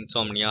 headache,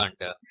 insomnia and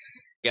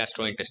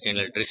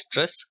gastrointestinal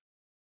distress.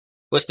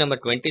 Question number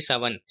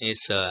 27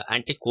 is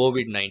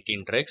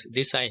anti-COVID-19 drugs.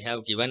 This I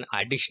have given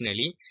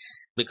additionally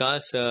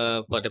because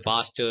for the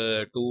past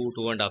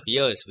 2.5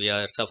 years we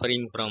are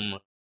suffering from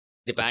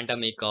the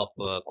pandemic of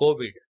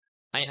COVID.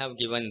 I have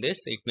given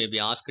this. It may be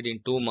asked in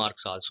 2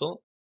 marks also.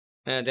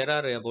 There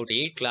are about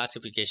 8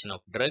 classification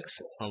of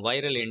drugs.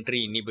 Viral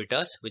entry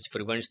inhibitors, which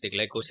prevents the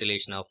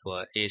glycosylation of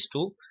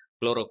ACE2,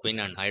 chloroquine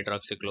and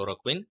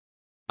hydroxychloroquine.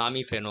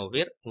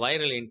 Amifenovir,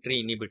 viral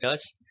entry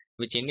inhibitors,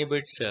 which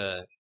inhibits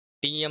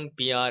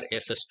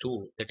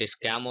TMPRSS2, that is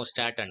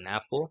Camostat and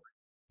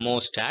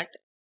Nafomostat.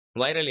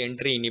 Viral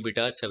entry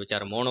inhibitors, which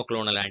are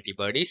monoclonal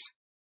antibodies.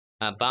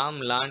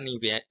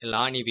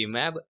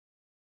 Bamlanivimab,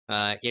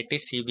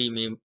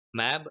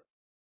 Etesevimab,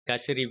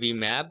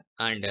 Casirivimab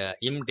and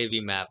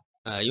Imdevimab.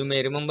 You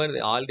may remember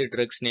all the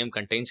drugs name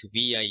contains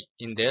VI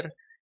in their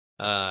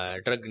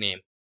drug name.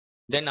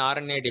 Then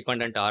RNA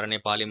dependent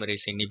RNA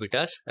polymerase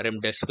inhibitors,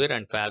 remdesivir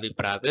and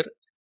favipiravir.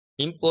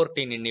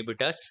 Importin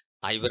inhibitors,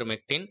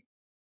 ivermectin.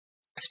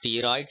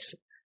 Steroids,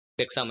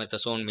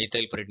 dexamethasone,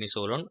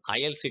 methylprednisolone.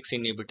 IL-6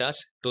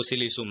 inhibitors,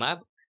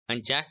 tocilizumab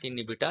and JAK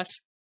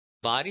inhibitors,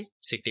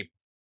 Varicella.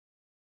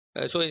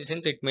 So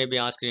since it may be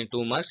asked in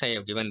 2 marks, I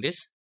have given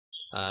this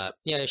a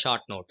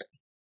short note.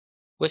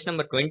 Question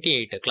number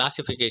 28,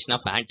 classification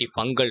of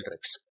antifungal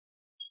drugs.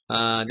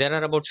 There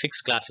are about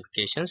 6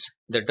 classifications.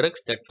 The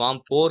drugs that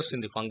form pores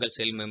in the fungal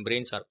cell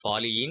membranes are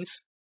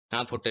polyenes,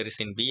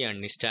 amphotericin B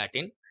and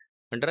nystatin.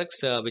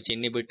 Drugs which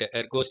inhibit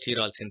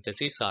ergosterol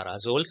synthesis are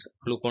azoles,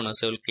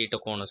 fluconazole,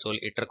 ketoconazole,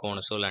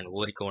 itraconazole and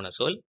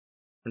voriconazole.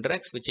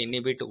 Drugs which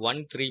inhibit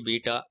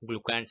 1,3-beta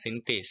glucan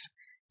synthase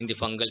in the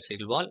fungal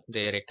cell wall,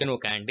 they are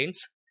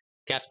echinocandins,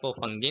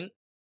 caspofungin,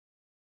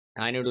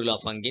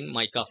 anidulafungin,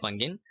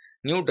 micafungin.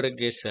 New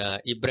drug is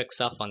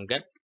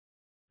ibrexafungerp.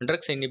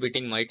 Drugs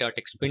inhibiting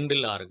mitotic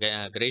spindle are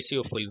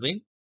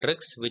graciofulvin.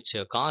 Drugs which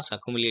cause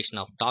accumulation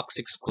of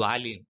toxic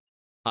squalene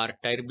are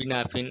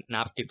terbinafine,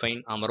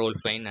 naftifine,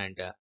 amorolfine and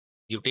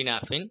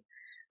butinafine.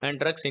 And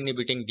drugs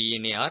inhibiting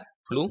DNA are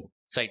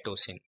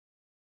flucytosine.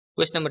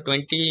 Question number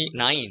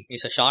 29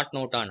 is a short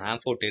note on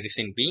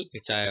amphotericin B.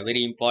 It's a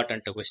very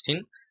important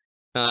question.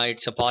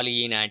 It's a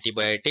polyene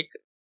antibiotic.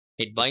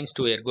 It binds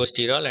to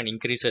ergosterol and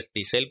increases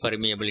the cell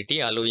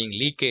permeability, allowing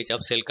leakage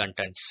of cell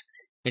contents.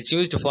 It's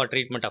used for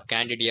treatment of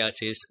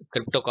Candidiasis,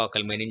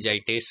 Cryptococcal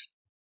meningitis,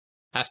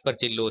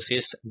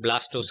 Aspergillosis,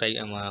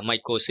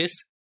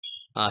 Blastomycosis,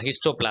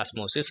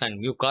 Histoplasmosis and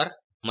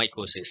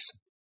Mucormycosis.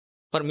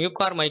 For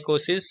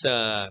Mucormycosis,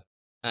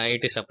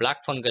 it is a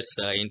black fungus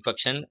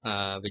infection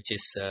which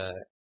is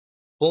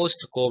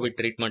post-COVID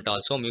treatment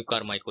also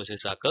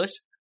mucormycosis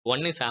occurs.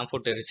 One is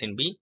amphotericin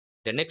B.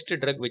 The next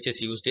drug which is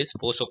used is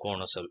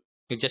posaconazole.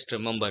 You just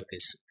remember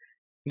this.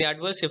 The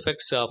adverse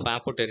effects of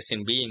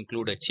amphotericin B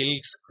include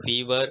chills,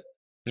 fever,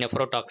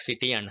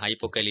 nephrotoxicity and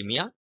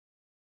hypokalemia.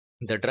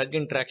 The drug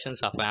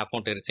interactions of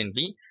amphotericin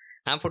B.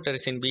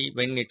 Amphotericin B,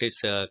 when it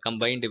is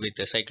combined with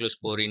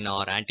cyclosporin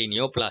or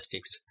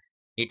antineoplastics,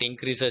 it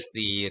increases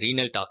the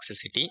renal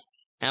toxicity.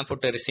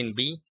 Amphotericin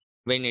B,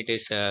 when it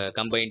is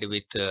combined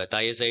with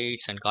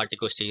thiazides and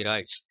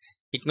corticosteroids,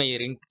 it may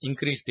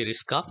increase the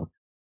risk of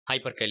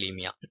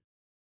hyperkalemia.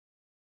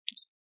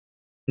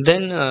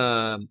 Then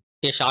a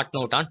short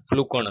note on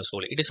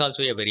fluconazole. It is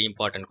also a very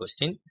important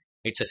question.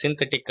 It's a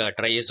synthetic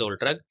triazole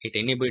drug. It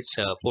inhibits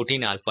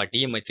 14-alpha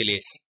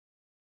demethylase.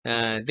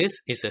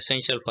 This is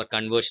essential for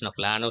conversion of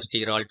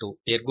lanosterol to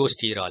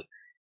ergosterol,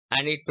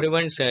 and it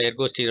prevents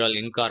ergosterol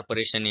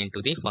incorporation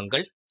into the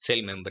fungal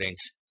cell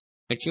membranes.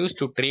 It's used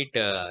to treat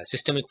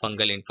systemic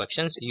fungal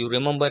infections. You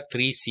remember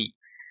 3C,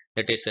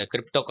 that is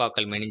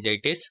cryptococcal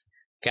meningitis,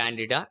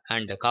 candida,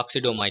 and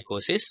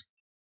coccidomycosis.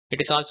 It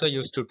is also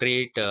used to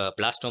treat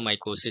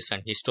blastomycosis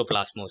and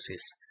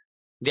histoplasmosis.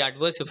 The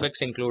adverse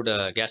effects include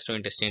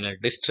gastrointestinal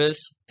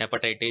distress,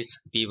 hepatitis,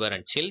 fever,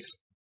 and chills.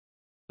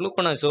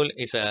 Fluconazole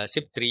is a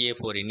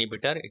CYP3A4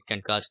 inhibitor. It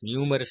can cause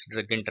numerous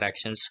drug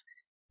interactions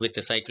with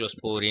the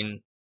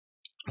cyclosporin,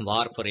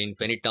 warfarin,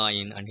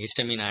 phenytoin, and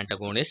histamine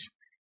antagonists.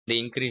 They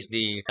increase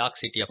the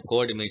toxicity of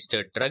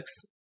co-administered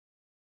drugs.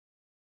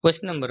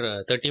 Question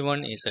number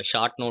 31 is a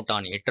short note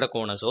on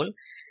itraconazole.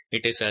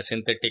 It is a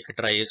synthetic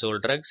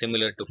triazole drug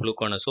similar to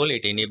fluconazole.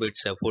 It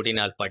inhibits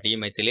 14-alpha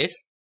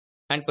demethylase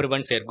and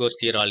prevents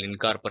ergosterol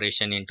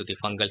incorporation into the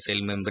fungal cell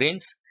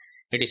membranes.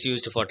 It is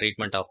used for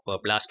treatment of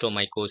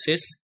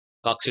blastomycosis,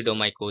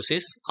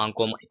 coccidomycosis,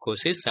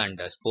 onchomycosis, and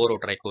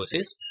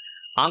sporotrichosis.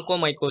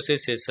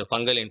 Onchomycosis is a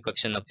fungal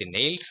infection of the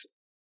nails.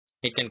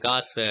 It can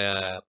cause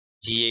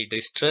GI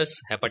distress,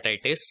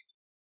 hepatitis.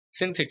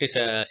 Since it is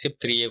a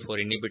CYP3A4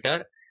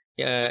 inhibitor,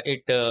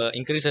 it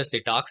increases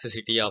the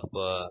toxicity of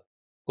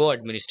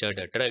co-administered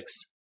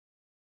drugs.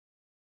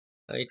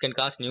 It can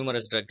cause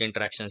numerous drug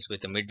interactions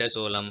with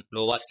midazolam,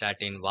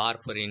 lovastatin,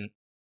 warfarin,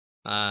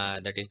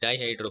 that is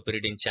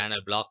dihydropyridine channel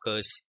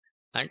blockers,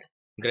 and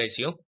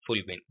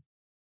griseofulvin.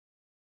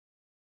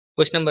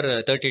 Question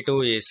number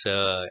 32 is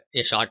a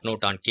short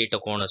note on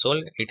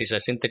ketoconazole. It is a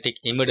synthetic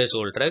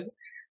imidazole drug,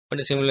 but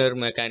a similar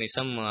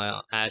mechanism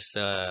as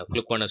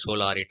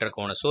fluconazole or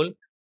itraconazole.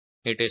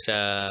 It is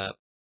a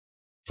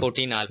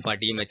 14-alpha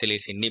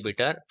demethylase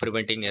inhibitor,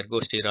 preventing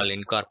ergosterol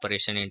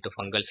incorporation into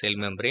fungal cell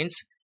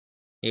membranes,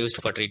 used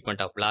for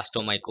treatment of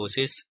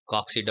blastomycosis,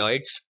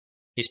 coccidioids,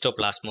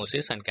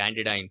 histoplasmosis, and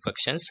candida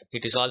infections.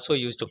 It is also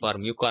used for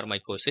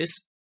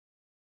mucormycosis.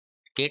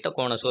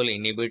 Ketoconazole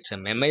inhibits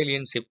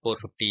mammalian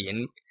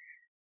CYP450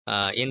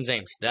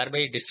 enzymes,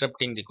 thereby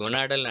disrupting the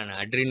gonadal and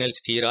adrenal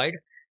steroid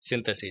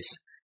synthesis,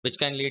 which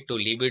can lead to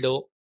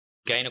libido,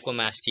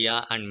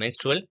 gynecomastia, and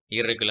menstrual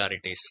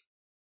irregularities.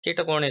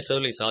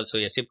 Ketoconazole is also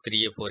a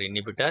CYP3A4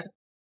 inhibitor.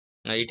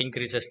 It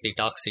increases the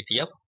toxicity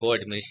of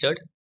co-administered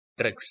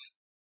drugs.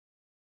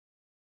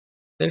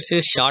 This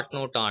is short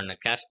note on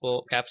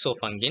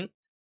capsofungin.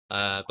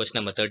 Question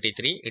number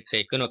 33. It's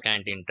a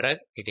echinocandin drug.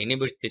 It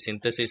inhibits the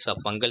synthesis of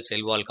fungal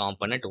cell wall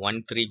component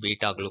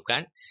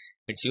 1,3-beta-glucan.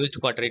 It's used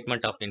for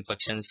treatment of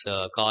infections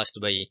caused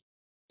by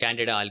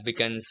Candida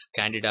albicans,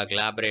 Candida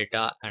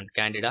glabrata, and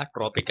Candida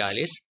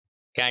tropicalis,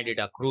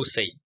 Candida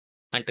krusei,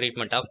 and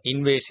treatment of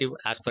invasive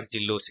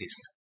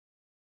Aspergillosis.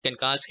 It can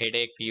cause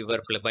headache, fever,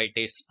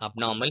 phlebitis,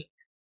 abnormal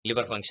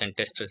liver function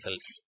test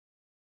results.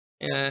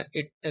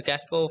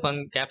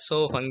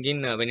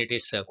 Capsofungin, when it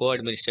is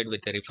co-administered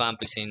with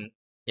rifampicin,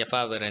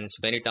 efavirenz,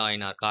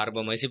 phenytoin, or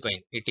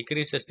carbamazepine, it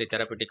decreases the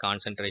therapeutic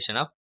concentration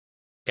of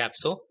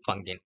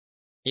capsofungin.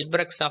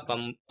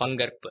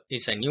 Ibraxafungerp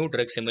is a new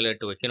drug similar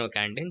to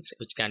echinocandins,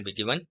 which can be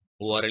given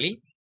orally.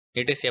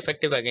 It is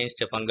effective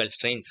against fungal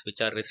strains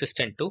which are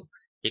resistant to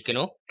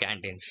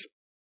echinocandins.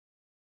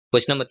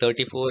 Question number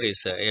 34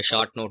 is a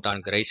short note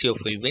on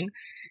griseofulvin.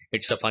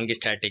 It's a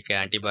fungistatic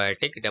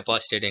antibiotic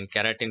deposited in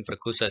keratin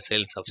precursor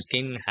cells of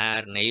skin,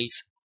 hair,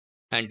 nails,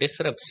 and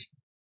disrupts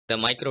the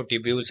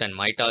microtubules and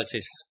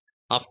mitosis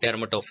of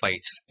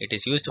dermatophytes. It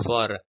is used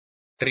for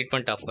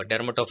treatment of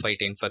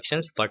dermatophyte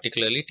infections,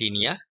 particularly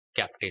Tinea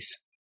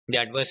capitis. The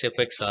adverse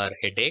effects are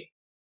headache.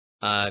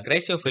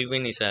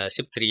 Griseofulvin is a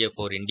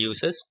CYP3A4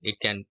 inducer. It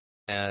can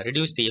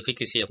reduce the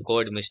efficacy of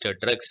co-administered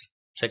drugs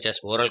such as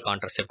oral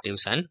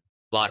contraceptives and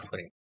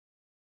warfarin.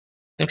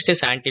 Next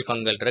is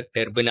antifungal drug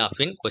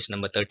terbinafine. Question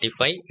number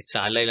 35. It's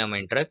an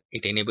allylamine drug.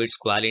 It inhibits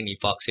squalene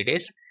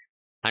epoxidase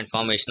and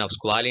formation of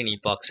squalene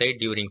epoxide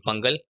during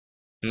fungal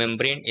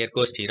membrane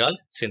ergosterol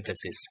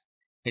synthesis.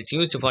 It's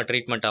used for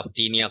treatment of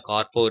Tinea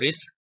corporis,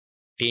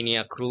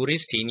 Tinea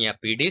cruris, Tinea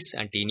pedis,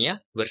 and Tinea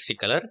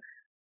versicolor.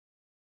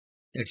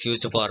 It's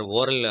used for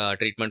oral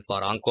treatment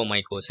for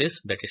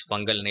onchomycosis, that is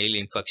fungal nail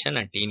infection,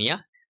 and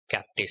Tinea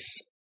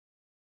capitis.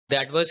 The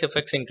adverse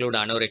effects include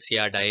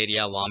anorexia,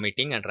 diarrhea,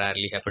 vomiting, and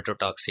rarely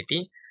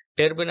hepatotoxicity.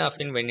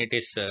 Terbinafine, when it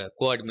is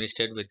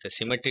co-administered with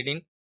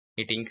cimetidine,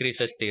 it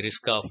increases the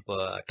risk of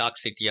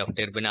toxicity of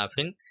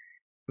terbinafine.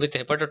 With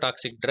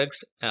hepatotoxic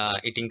drugs,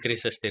 it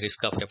increases the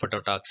risk of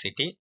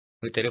hepatotoxicity.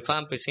 With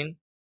rifampicin,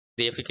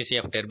 the efficacy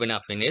of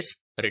terbinafine is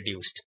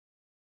reduced.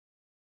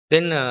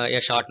 Then a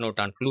short note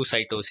on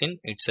flucytosine.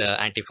 It's an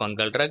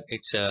antifungal drug.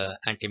 It's an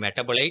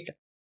antimetabolite.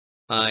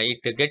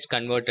 It gets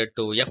converted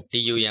to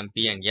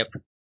FDUMP and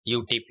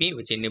FUTP,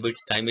 which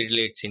inhibits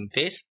thymidylate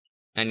synthase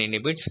and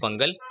inhibits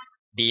fungal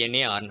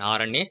DNA or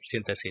RNA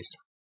synthesis.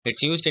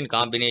 It's used in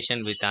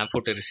combination with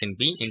amphotericin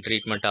B in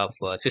treatment of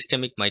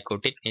systemic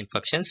mycotic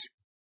infections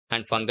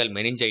and fungal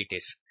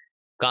meningitis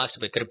caused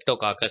by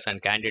Cryptococcus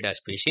and Candida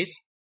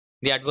species.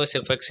 The adverse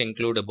effects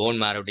include bone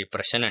marrow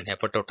depression and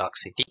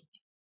hepatotoxicity.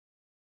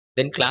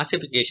 Then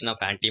classification of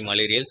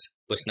antimalarials.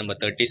 Question number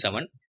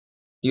 37.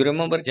 You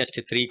remember just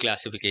 3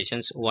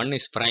 classifications. One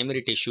is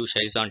primary tissue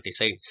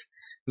schizonticides,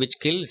 which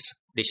kills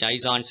the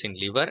schizons in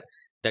liver.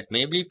 that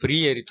may be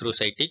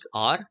pre-erythrocytic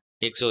or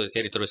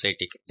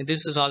exoerythrocytic.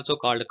 This is also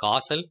called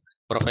causal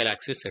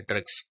prophylaxis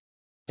drugs.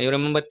 You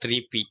remember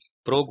 3P,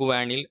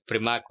 proguanil,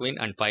 primaquine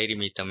and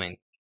pyrimethamine.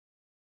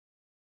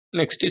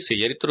 Next is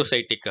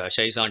erythrocytic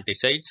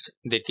schizanticides.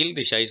 They kill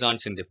the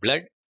schizants in the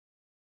blood,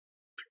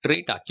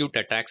 treat acute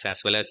attacks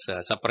as well as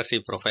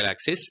suppressive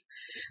prophylaxis.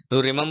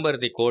 You remember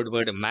the code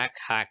word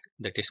MAC-HAC,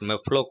 that is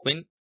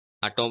mefloquine,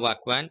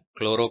 atovaquone,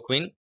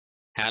 chloroquine,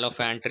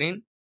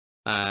 halofantrine,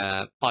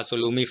 also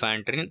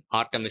lumefantrine,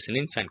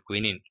 artemisinin and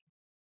quinine.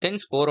 Then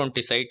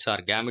sporonticides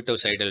are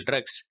gametocidal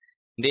drugs.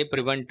 They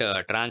prevent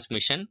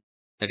transmission,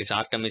 that is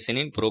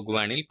artemisinin,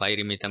 proguanil,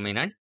 pyrimethamine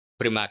and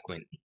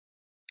primaquine.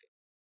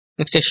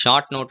 Next, a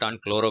short note on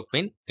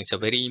chloroquine. It's a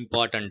very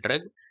important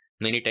drug.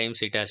 Many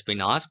times it has been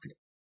asked.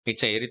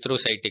 It's a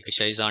erythrocytic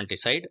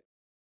schizanticide.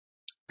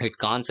 It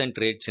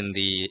concentrates in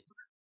the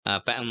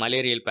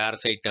malarial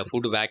parasite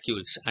food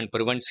vacuoles and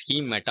prevents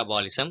heme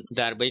metabolism,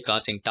 thereby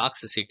causing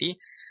toxicity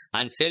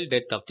and cell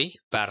death of the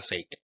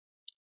parasite.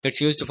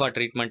 It's used for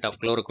treatment of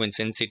chloroquine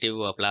sensitive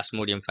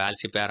Plasmodium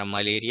falciparum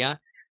malaria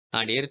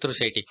and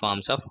erythrocytic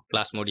forms of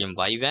Plasmodium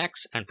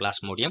vivax and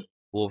Plasmodium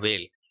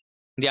ovale.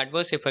 The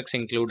adverse effects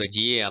include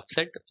GA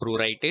upset,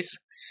 pruritus,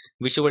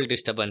 visual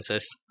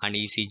disturbances, and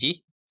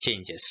ECG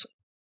changes.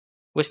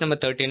 Question number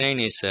 39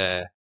 is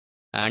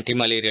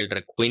antimalarial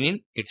drug quinine.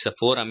 It's a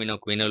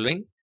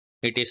 4-aminoquinoline.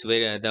 It is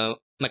where the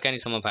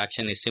mechanism of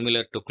action is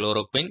similar to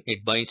chloroquine.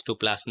 It binds to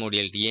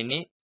plasmodial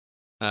DNA,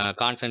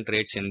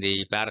 concentrates in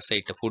the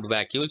parasite food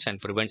vacuoles, and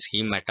prevents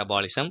heme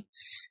metabolism.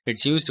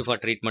 It's used for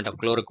treatment of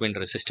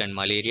chloroquine-resistant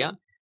malaria.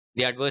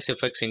 The adverse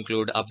effects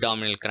include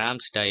abdominal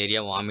cramps,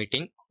 diarrhea,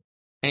 vomiting,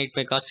 and it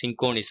may cause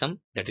synchronism,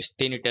 that is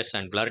tinnitus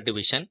and blurred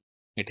vision.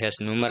 It has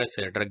numerous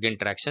drug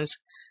interactions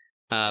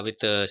with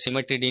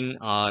cimetidine,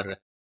 or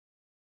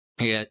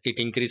it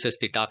increases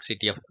the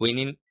toxicity of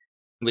quinine.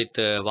 With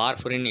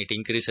warfarin, it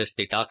increases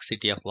the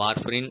toxicity of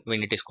warfarin.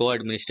 When it is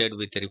co-administered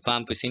with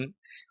rifampicin,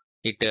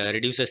 it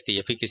reduces the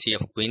efficacy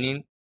of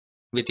quinine.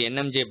 With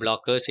NMJ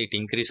blockers, it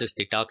increases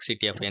the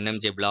toxicity of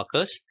NMJ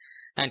blockers.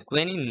 And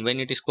quinine, when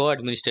it is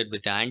co-administered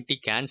with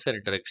anti-cancer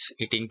drugs,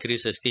 it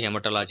increases the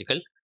hematological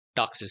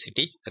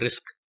toxicity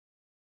risk.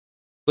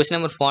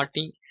 Question number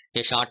 40,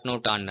 a short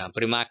note on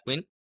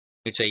primaquine.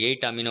 It's a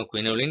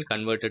 8-aminoquinoline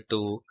converted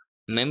to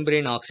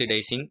membrane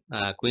oxidizing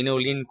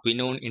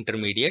quinoline-quinone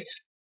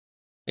intermediates.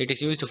 It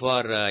is used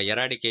for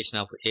eradication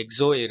of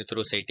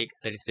exoerythrocytic,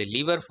 that is the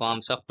liver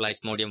forms of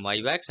Plasmodium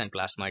vivax and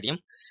Plasmodium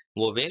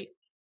ovale.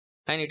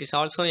 And it is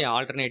also an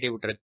alternative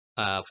drug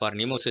for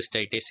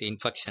pneumocystitis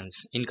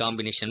infections in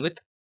combination with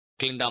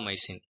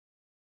clindamycin.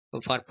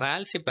 For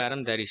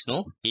falciparum, there is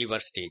no liver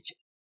stage.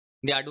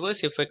 The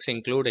adverse effects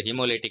include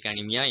hemolytic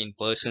anemia in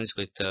persons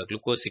with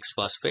glucose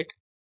 6-phosphate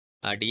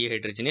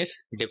dehydrogenase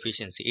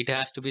deficiency. It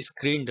has to be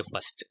screened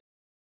first.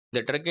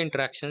 The drug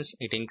interactions,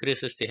 it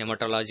increases the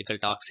hematological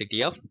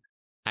toxicity of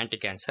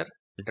anti-cancer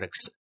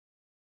drugs.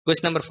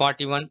 Question number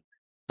 41,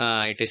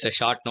 it is a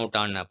short note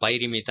on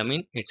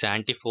pyrimethamine. It's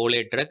an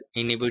antifolate drug,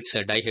 inhibits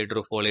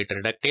dihydrofolate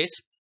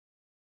reductase.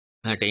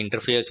 It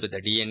interferes with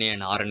the DNA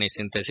and RNA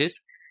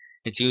synthesis.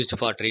 It's used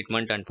for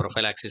treatment and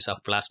prophylaxis of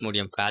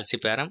Plasmodium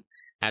falciparum,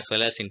 as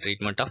well as in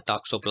treatment of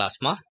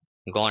Toxoplasma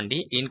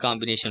gondii in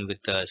combination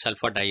with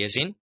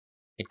sulfadiazine.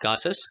 It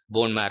causes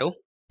bone marrow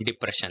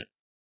depression.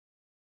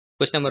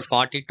 Question number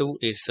 42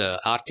 is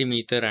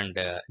artemether and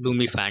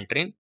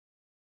lumefantrine.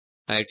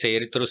 It's a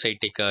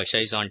erythrocytic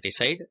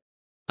schizanticide.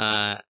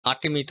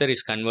 Artemether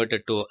is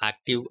converted to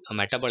active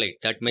metabolite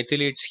that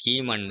methylates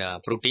heme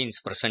and proteins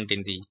present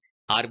in the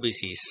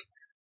RBCs.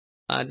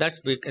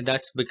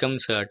 That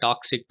becomes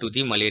toxic to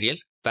the malarial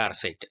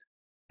parasite.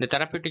 The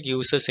therapeutic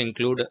uses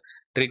include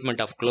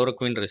treatment of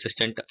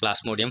chloroquine-resistant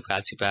Plasmodium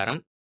falciparum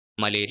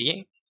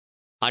malaria.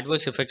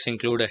 Adverse effects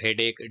include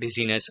headache,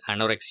 dizziness,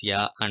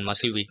 anorexia, and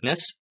muscle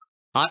weakness.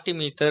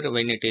 Artemether,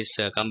 when it is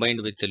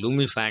combined with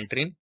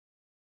lumefantrine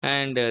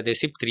and the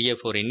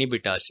CYP3A4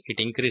 inhibitors,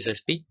 it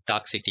increases the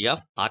toxicity of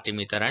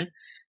artemether and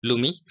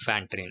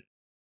lumefantrine.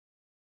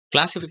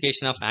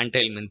 Classification of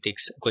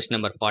Antelminthics, question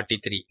number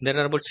 43. There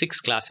are about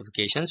 6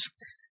 classifications.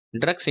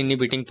 Drugs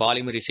inhibiting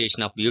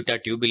polymerization of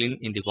beta-tubulin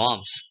in the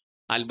worms,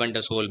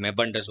 albendazole,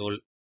 mebendazole,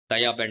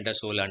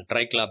 thiabendazole, and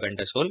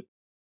triclabendazole.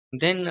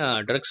 Then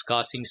drugs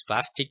causing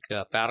spastic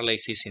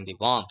paralysis in the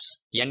worms,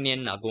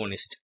 NN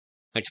agonist.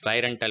 It's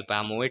pyrantel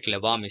pamoate,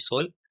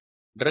 levamisole.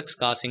 Drugs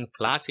causing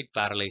flaccid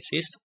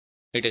paralysis,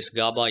 it is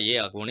GABA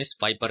A agonist,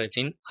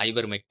 piperazine,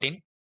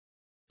 ivermectin.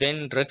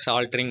 Then drugs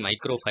altering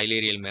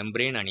microfilarial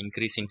membrane and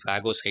increasing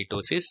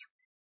phagocytosis,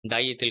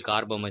 diethyl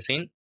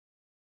carbamazine.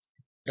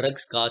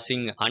 Drugs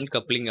causing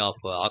uncoupling of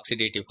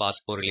oxidative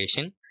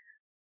phosphorylation,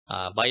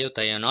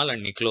 biothianol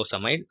and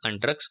niclosamide,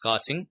 and drugs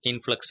causing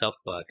influx of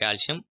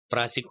calcium,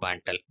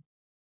 praziquantel.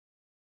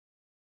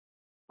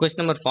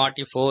 Question number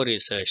 44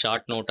 is a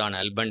short note on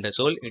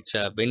albendazole. It's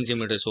a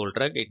benzimidazole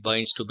drug. It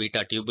binds to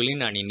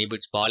beta-tubulin and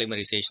inhibits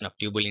polymerization of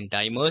tubulin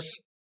dimers.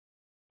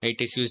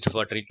 It is used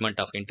for treatment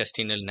of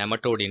intestinal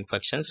nematode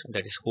infections,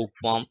 that is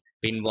hookworm,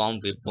 pinworm,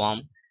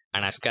 whipworm,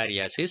 and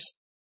Aspergillosis.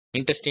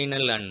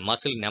 intestinal and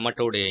muscle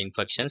nematode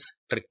infections,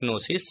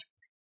 trichinosis,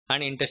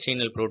 and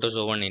intestinal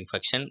protozoan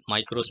infection,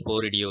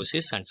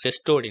 microsporidiosis, and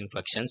cestode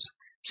infections,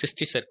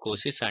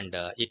 cysticercosis, and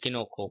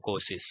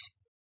echinococcosis.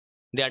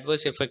 The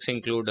adverse effects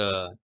include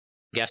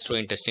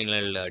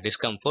gastrointestinal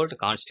discomfort,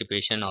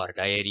 constipation, or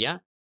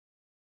diarrhea.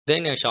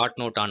 Then a short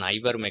note on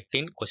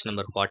ivermectin, question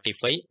number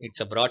 45. It's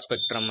a broad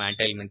spectrum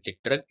antihelminthic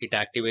drug. It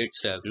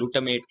activates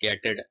glutamate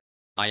gated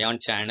ion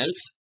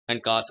channels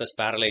and causes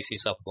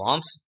paralysis of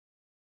worms.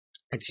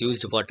 It's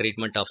used for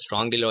treatment of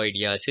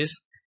strongyloidiasis,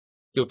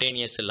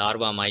 cutaneous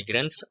larva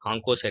migrans,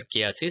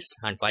 onchocerciasis,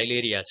 and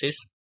filariasis,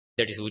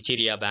 that is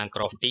Wuchereria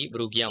bancrofti,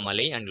 Brugia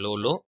malei, and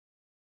Lolo.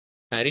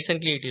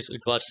 Recently,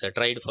 it was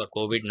tried for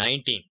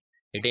COVID-19.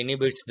 It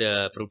inhibits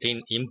the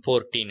protein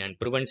M14 and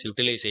prevents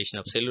utilization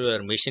of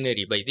cellular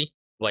machinery by the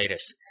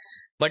virus,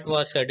 but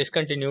was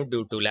discontinued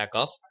due to lack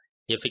of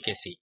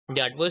efficacy.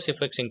 The adverse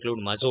effects include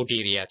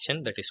Mazotti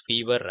reaction, that is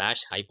fever,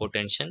 rash,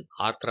 hypotension,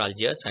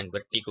 arthralgias, and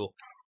vertigo.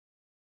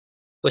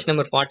 Question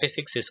number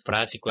 46 is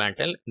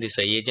praziquantel. This is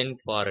an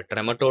agent for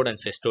trematode and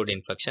cestode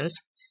infections.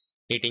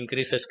 It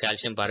increases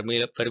calcium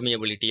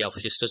permeability of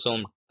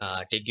schistosome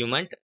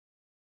tegument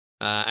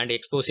and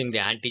exposing the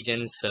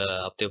antigens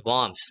of the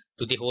worms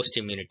to the host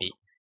immunity.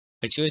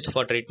 It's used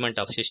for treatment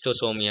of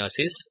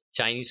schistosomiasis,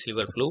 Chinese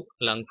liver fluke,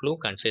 lung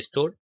fluke, and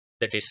cestode,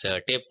 that is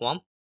tapeworm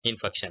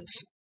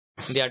infections.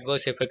 The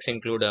adverse effects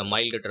include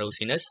mild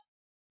drowsiness,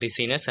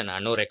 dizziness, and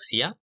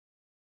anorexia.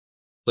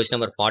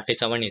 Question number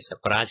 47 is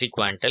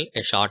praziquantel,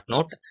 a short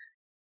note.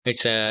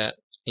 It's a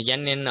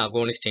NN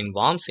agonist in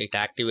worms. It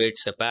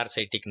activates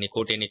parasitic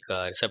nicotinic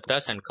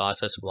receptors and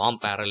causes worm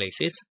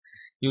paralysis.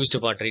 Used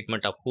for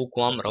treatment of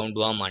hookworm,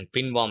 roundworm, and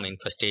pinworm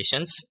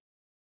infestations.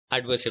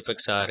 Adverse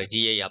effects are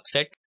GI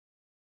upset.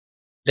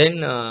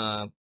 Then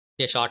a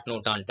short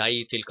note on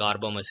diethyl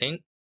carbamazine.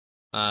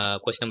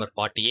 Question number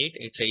 48.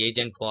 It's an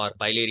agent for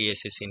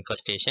filariasis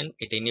infestation.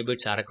 It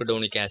inhibits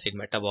arachidonic acid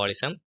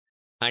metabolism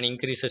and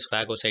increases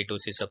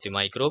phagocytosis of the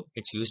microbe.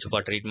 It's used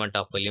for treatment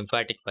of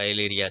lymphatic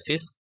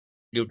filariasis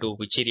due to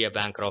Wuchereria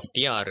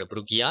bancrofti or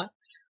Brugia,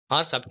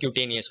 or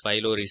subcutaneous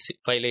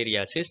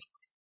filariasis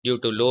due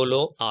to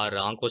Lolo or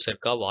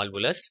Onchocerca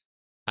volvulus.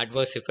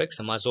 Adverse effects: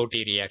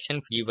 Mazotti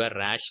reaction, fever,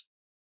 rash,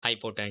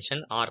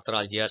 hypotension,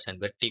 arthralgias, and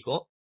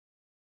vertigo.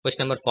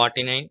 Question number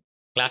 49.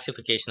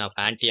 Classification of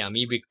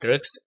anti-amoebic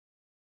drugs.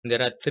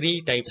 There are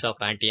three types of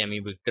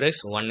anti-amoebic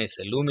drugs. One is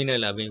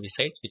luminal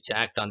amoebicides, which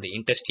act on the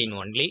intestine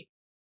only.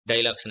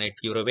 Diloxanate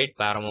furovate,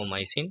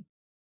 paramomycin,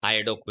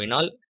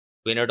 iodoquinol,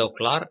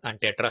 vinodoclar, and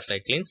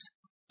tetracyclines.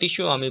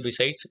 Tissue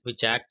amoebicides,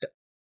 which act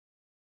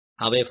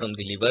away from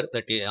the liver,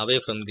 that is away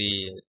from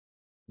the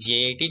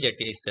GIT, that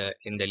is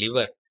in the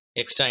liver,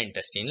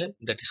 extraintestinal,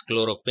 that is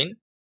chloroquine.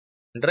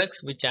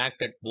 Drugs which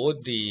act at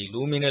both the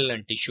luminal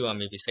and tissue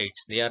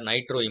amoebicides, they are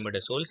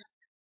nitroimidazoles,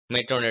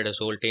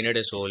 metronidazole,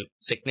 tinidazole,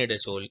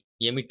 secnidazole,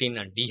 emitin,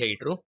 and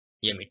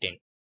dihydroemitin.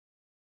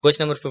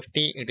 Question number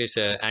 50, it is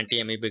an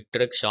anti-amoebic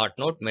drug, short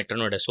note,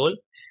 metronidazole.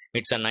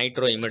 It's a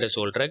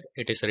nitroimidazole drug.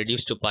 It is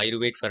reduced to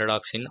pyruvate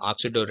ferredoxin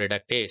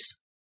oxidoreductase,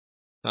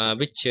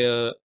 which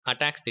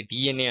attacks the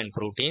DNA and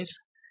proteins,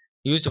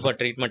 used for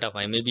treatment of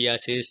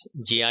amoebiasis,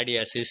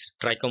 giardiasis,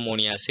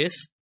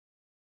 trichomoniasis,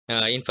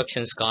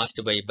 infections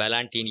caused by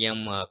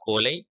Bacillus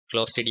coli,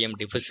 Clostridium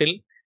difficile,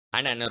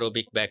 and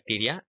anaerobic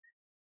bacteria.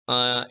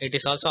 It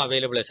is also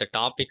available as a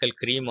topical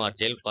cream or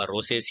gel for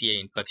rosacea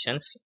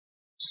infections.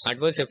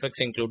 Adverse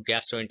effects include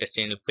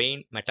gastrointestinal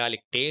pain,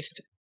 metallic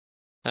taste.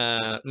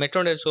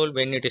 Metronidazole,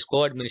 when it is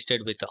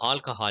co-administered with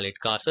alcohol, it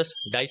causes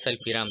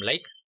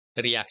disulfiram-like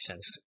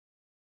reactions.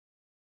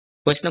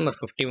 Question number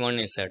 51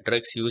 is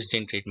drugs used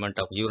in treatment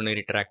of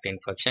urinary tract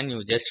infection.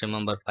 You just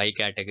remember 5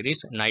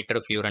 categories.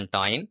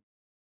 Nitrofurantoin.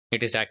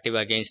 It is active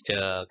against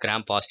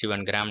gram-positive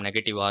and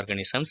gram-negative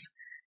organisms.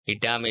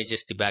 It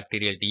damages the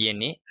bacterial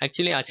DNA.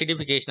 Actually,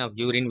 acidification of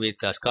urine with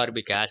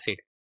ascorbic acid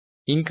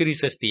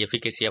increases the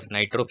efficacy of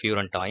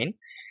nitrofurantoin.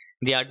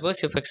 The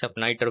adverse effects of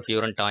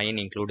nitrofurantoin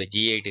include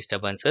GI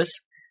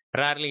disturbances.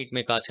 Rarely, it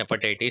may cause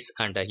hepatitis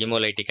and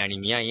hemolytic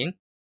anemia in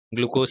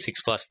glucose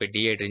 6-phosphate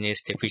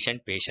dehydrogenase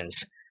deficient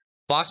patients.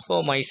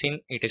 Phosphomycin,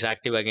 it is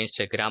active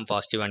against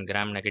gram-positive and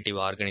gram-negative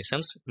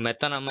organisms.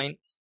 Methanamine,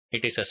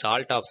 it is a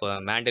salt of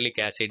mandelic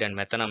acid, and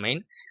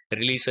methanamine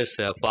releases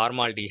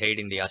formaldehyde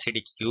in the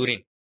acidic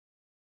urine.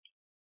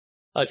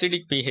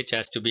 Acidic pH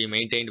has to be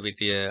maintained with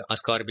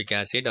ascorbic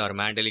acid or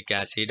mandelic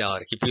acid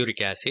or hippuric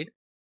acid.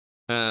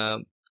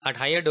 At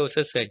higher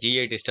doses,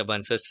 GI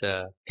disturbances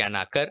can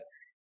occur.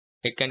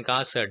 It can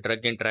cause drug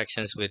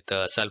interactions with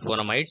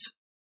sulfonamides.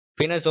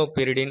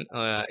 Phenoxypyridine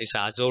is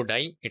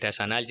azodie. It has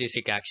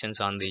analgesic actions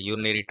on the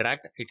urinary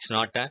tract. It's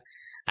not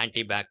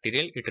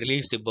antibacterial. It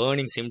relieves the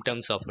burning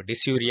symptoms of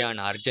dysuria and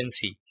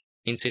urgency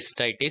in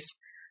cystitis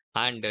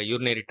and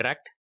urinary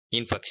tract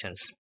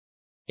infections.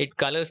 It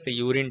colors the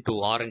urine to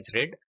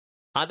orange-red.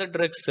 Other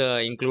drugs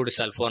include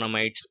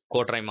sulfonamides,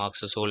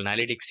 cotrimoxazole,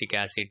 nalidixic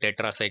acid,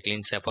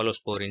 tetracyclines,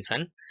 cephalosporins,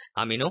 and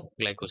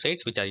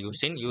aminoglycosides, which are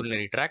used in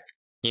urinary tract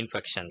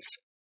infections.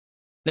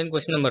 Then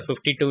question number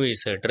 52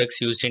 is drugs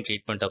used in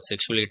treatment of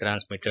sexually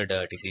transmitted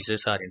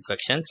diseases or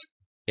infections,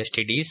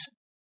 STDs.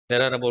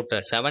 There are about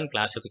 7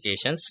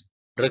 classifications.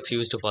 Drugs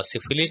used for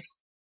syphilis,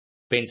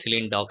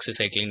 penicillin,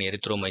 doxycycline,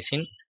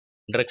 erythromycin.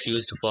 Drugs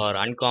used for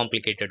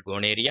uncomplicated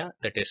gonorrhea,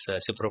 that is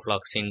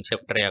ciprofloxacin,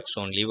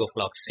 ceftriaxone,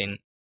 levofloxacin,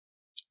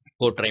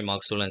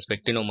 cotrimoxazole, and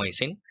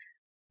spectinomycin.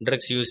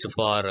 Drugs used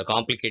for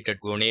complicated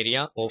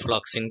gonorrhea,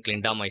 ofloxacin,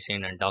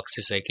 clindamycin, and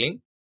doxycycline.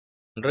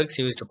 Drugs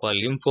used for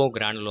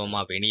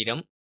lymphogranuloma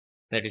venereum,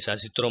 that is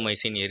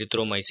azithromycin,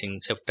 erythromycin,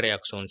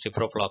 ceftriaxone,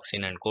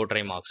 ciprofloxacin, and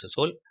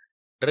cotrimoxazole.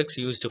 Drugs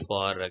used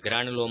for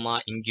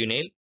granuloma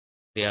inguinale,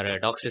 they are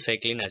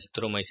doxycycline,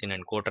 azithromycin,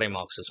 and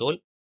cotrimoxazole.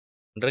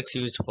 Drugs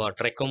used for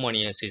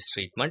trichomoniasis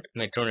treatment,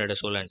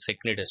 metronidazole and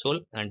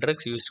secnidazole. And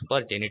drugs used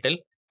for genital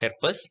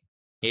herpes,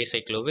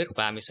 acyclovir,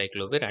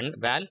 famiciclovir, and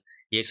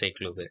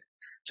valacyclovir.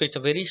 So it's a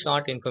very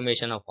short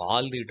information of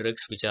all the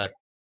drugs which are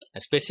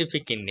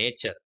specific in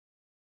nature.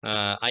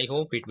 I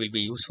hope it will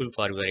be useful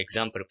for your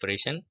exam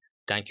preparation.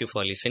 Thank you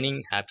for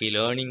listening. Happy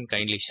learning.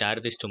 Kindly share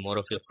this to more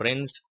of your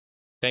friends.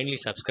 Kindly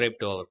subscribe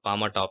to our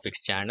Pharma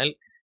Topics channel.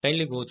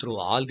 Kindly go through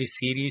all the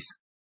series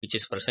which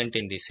is present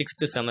in the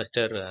 6th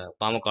semester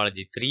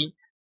Pharmacology 3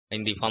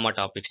 in the Pharma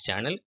Topics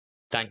channel.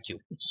 Thank you.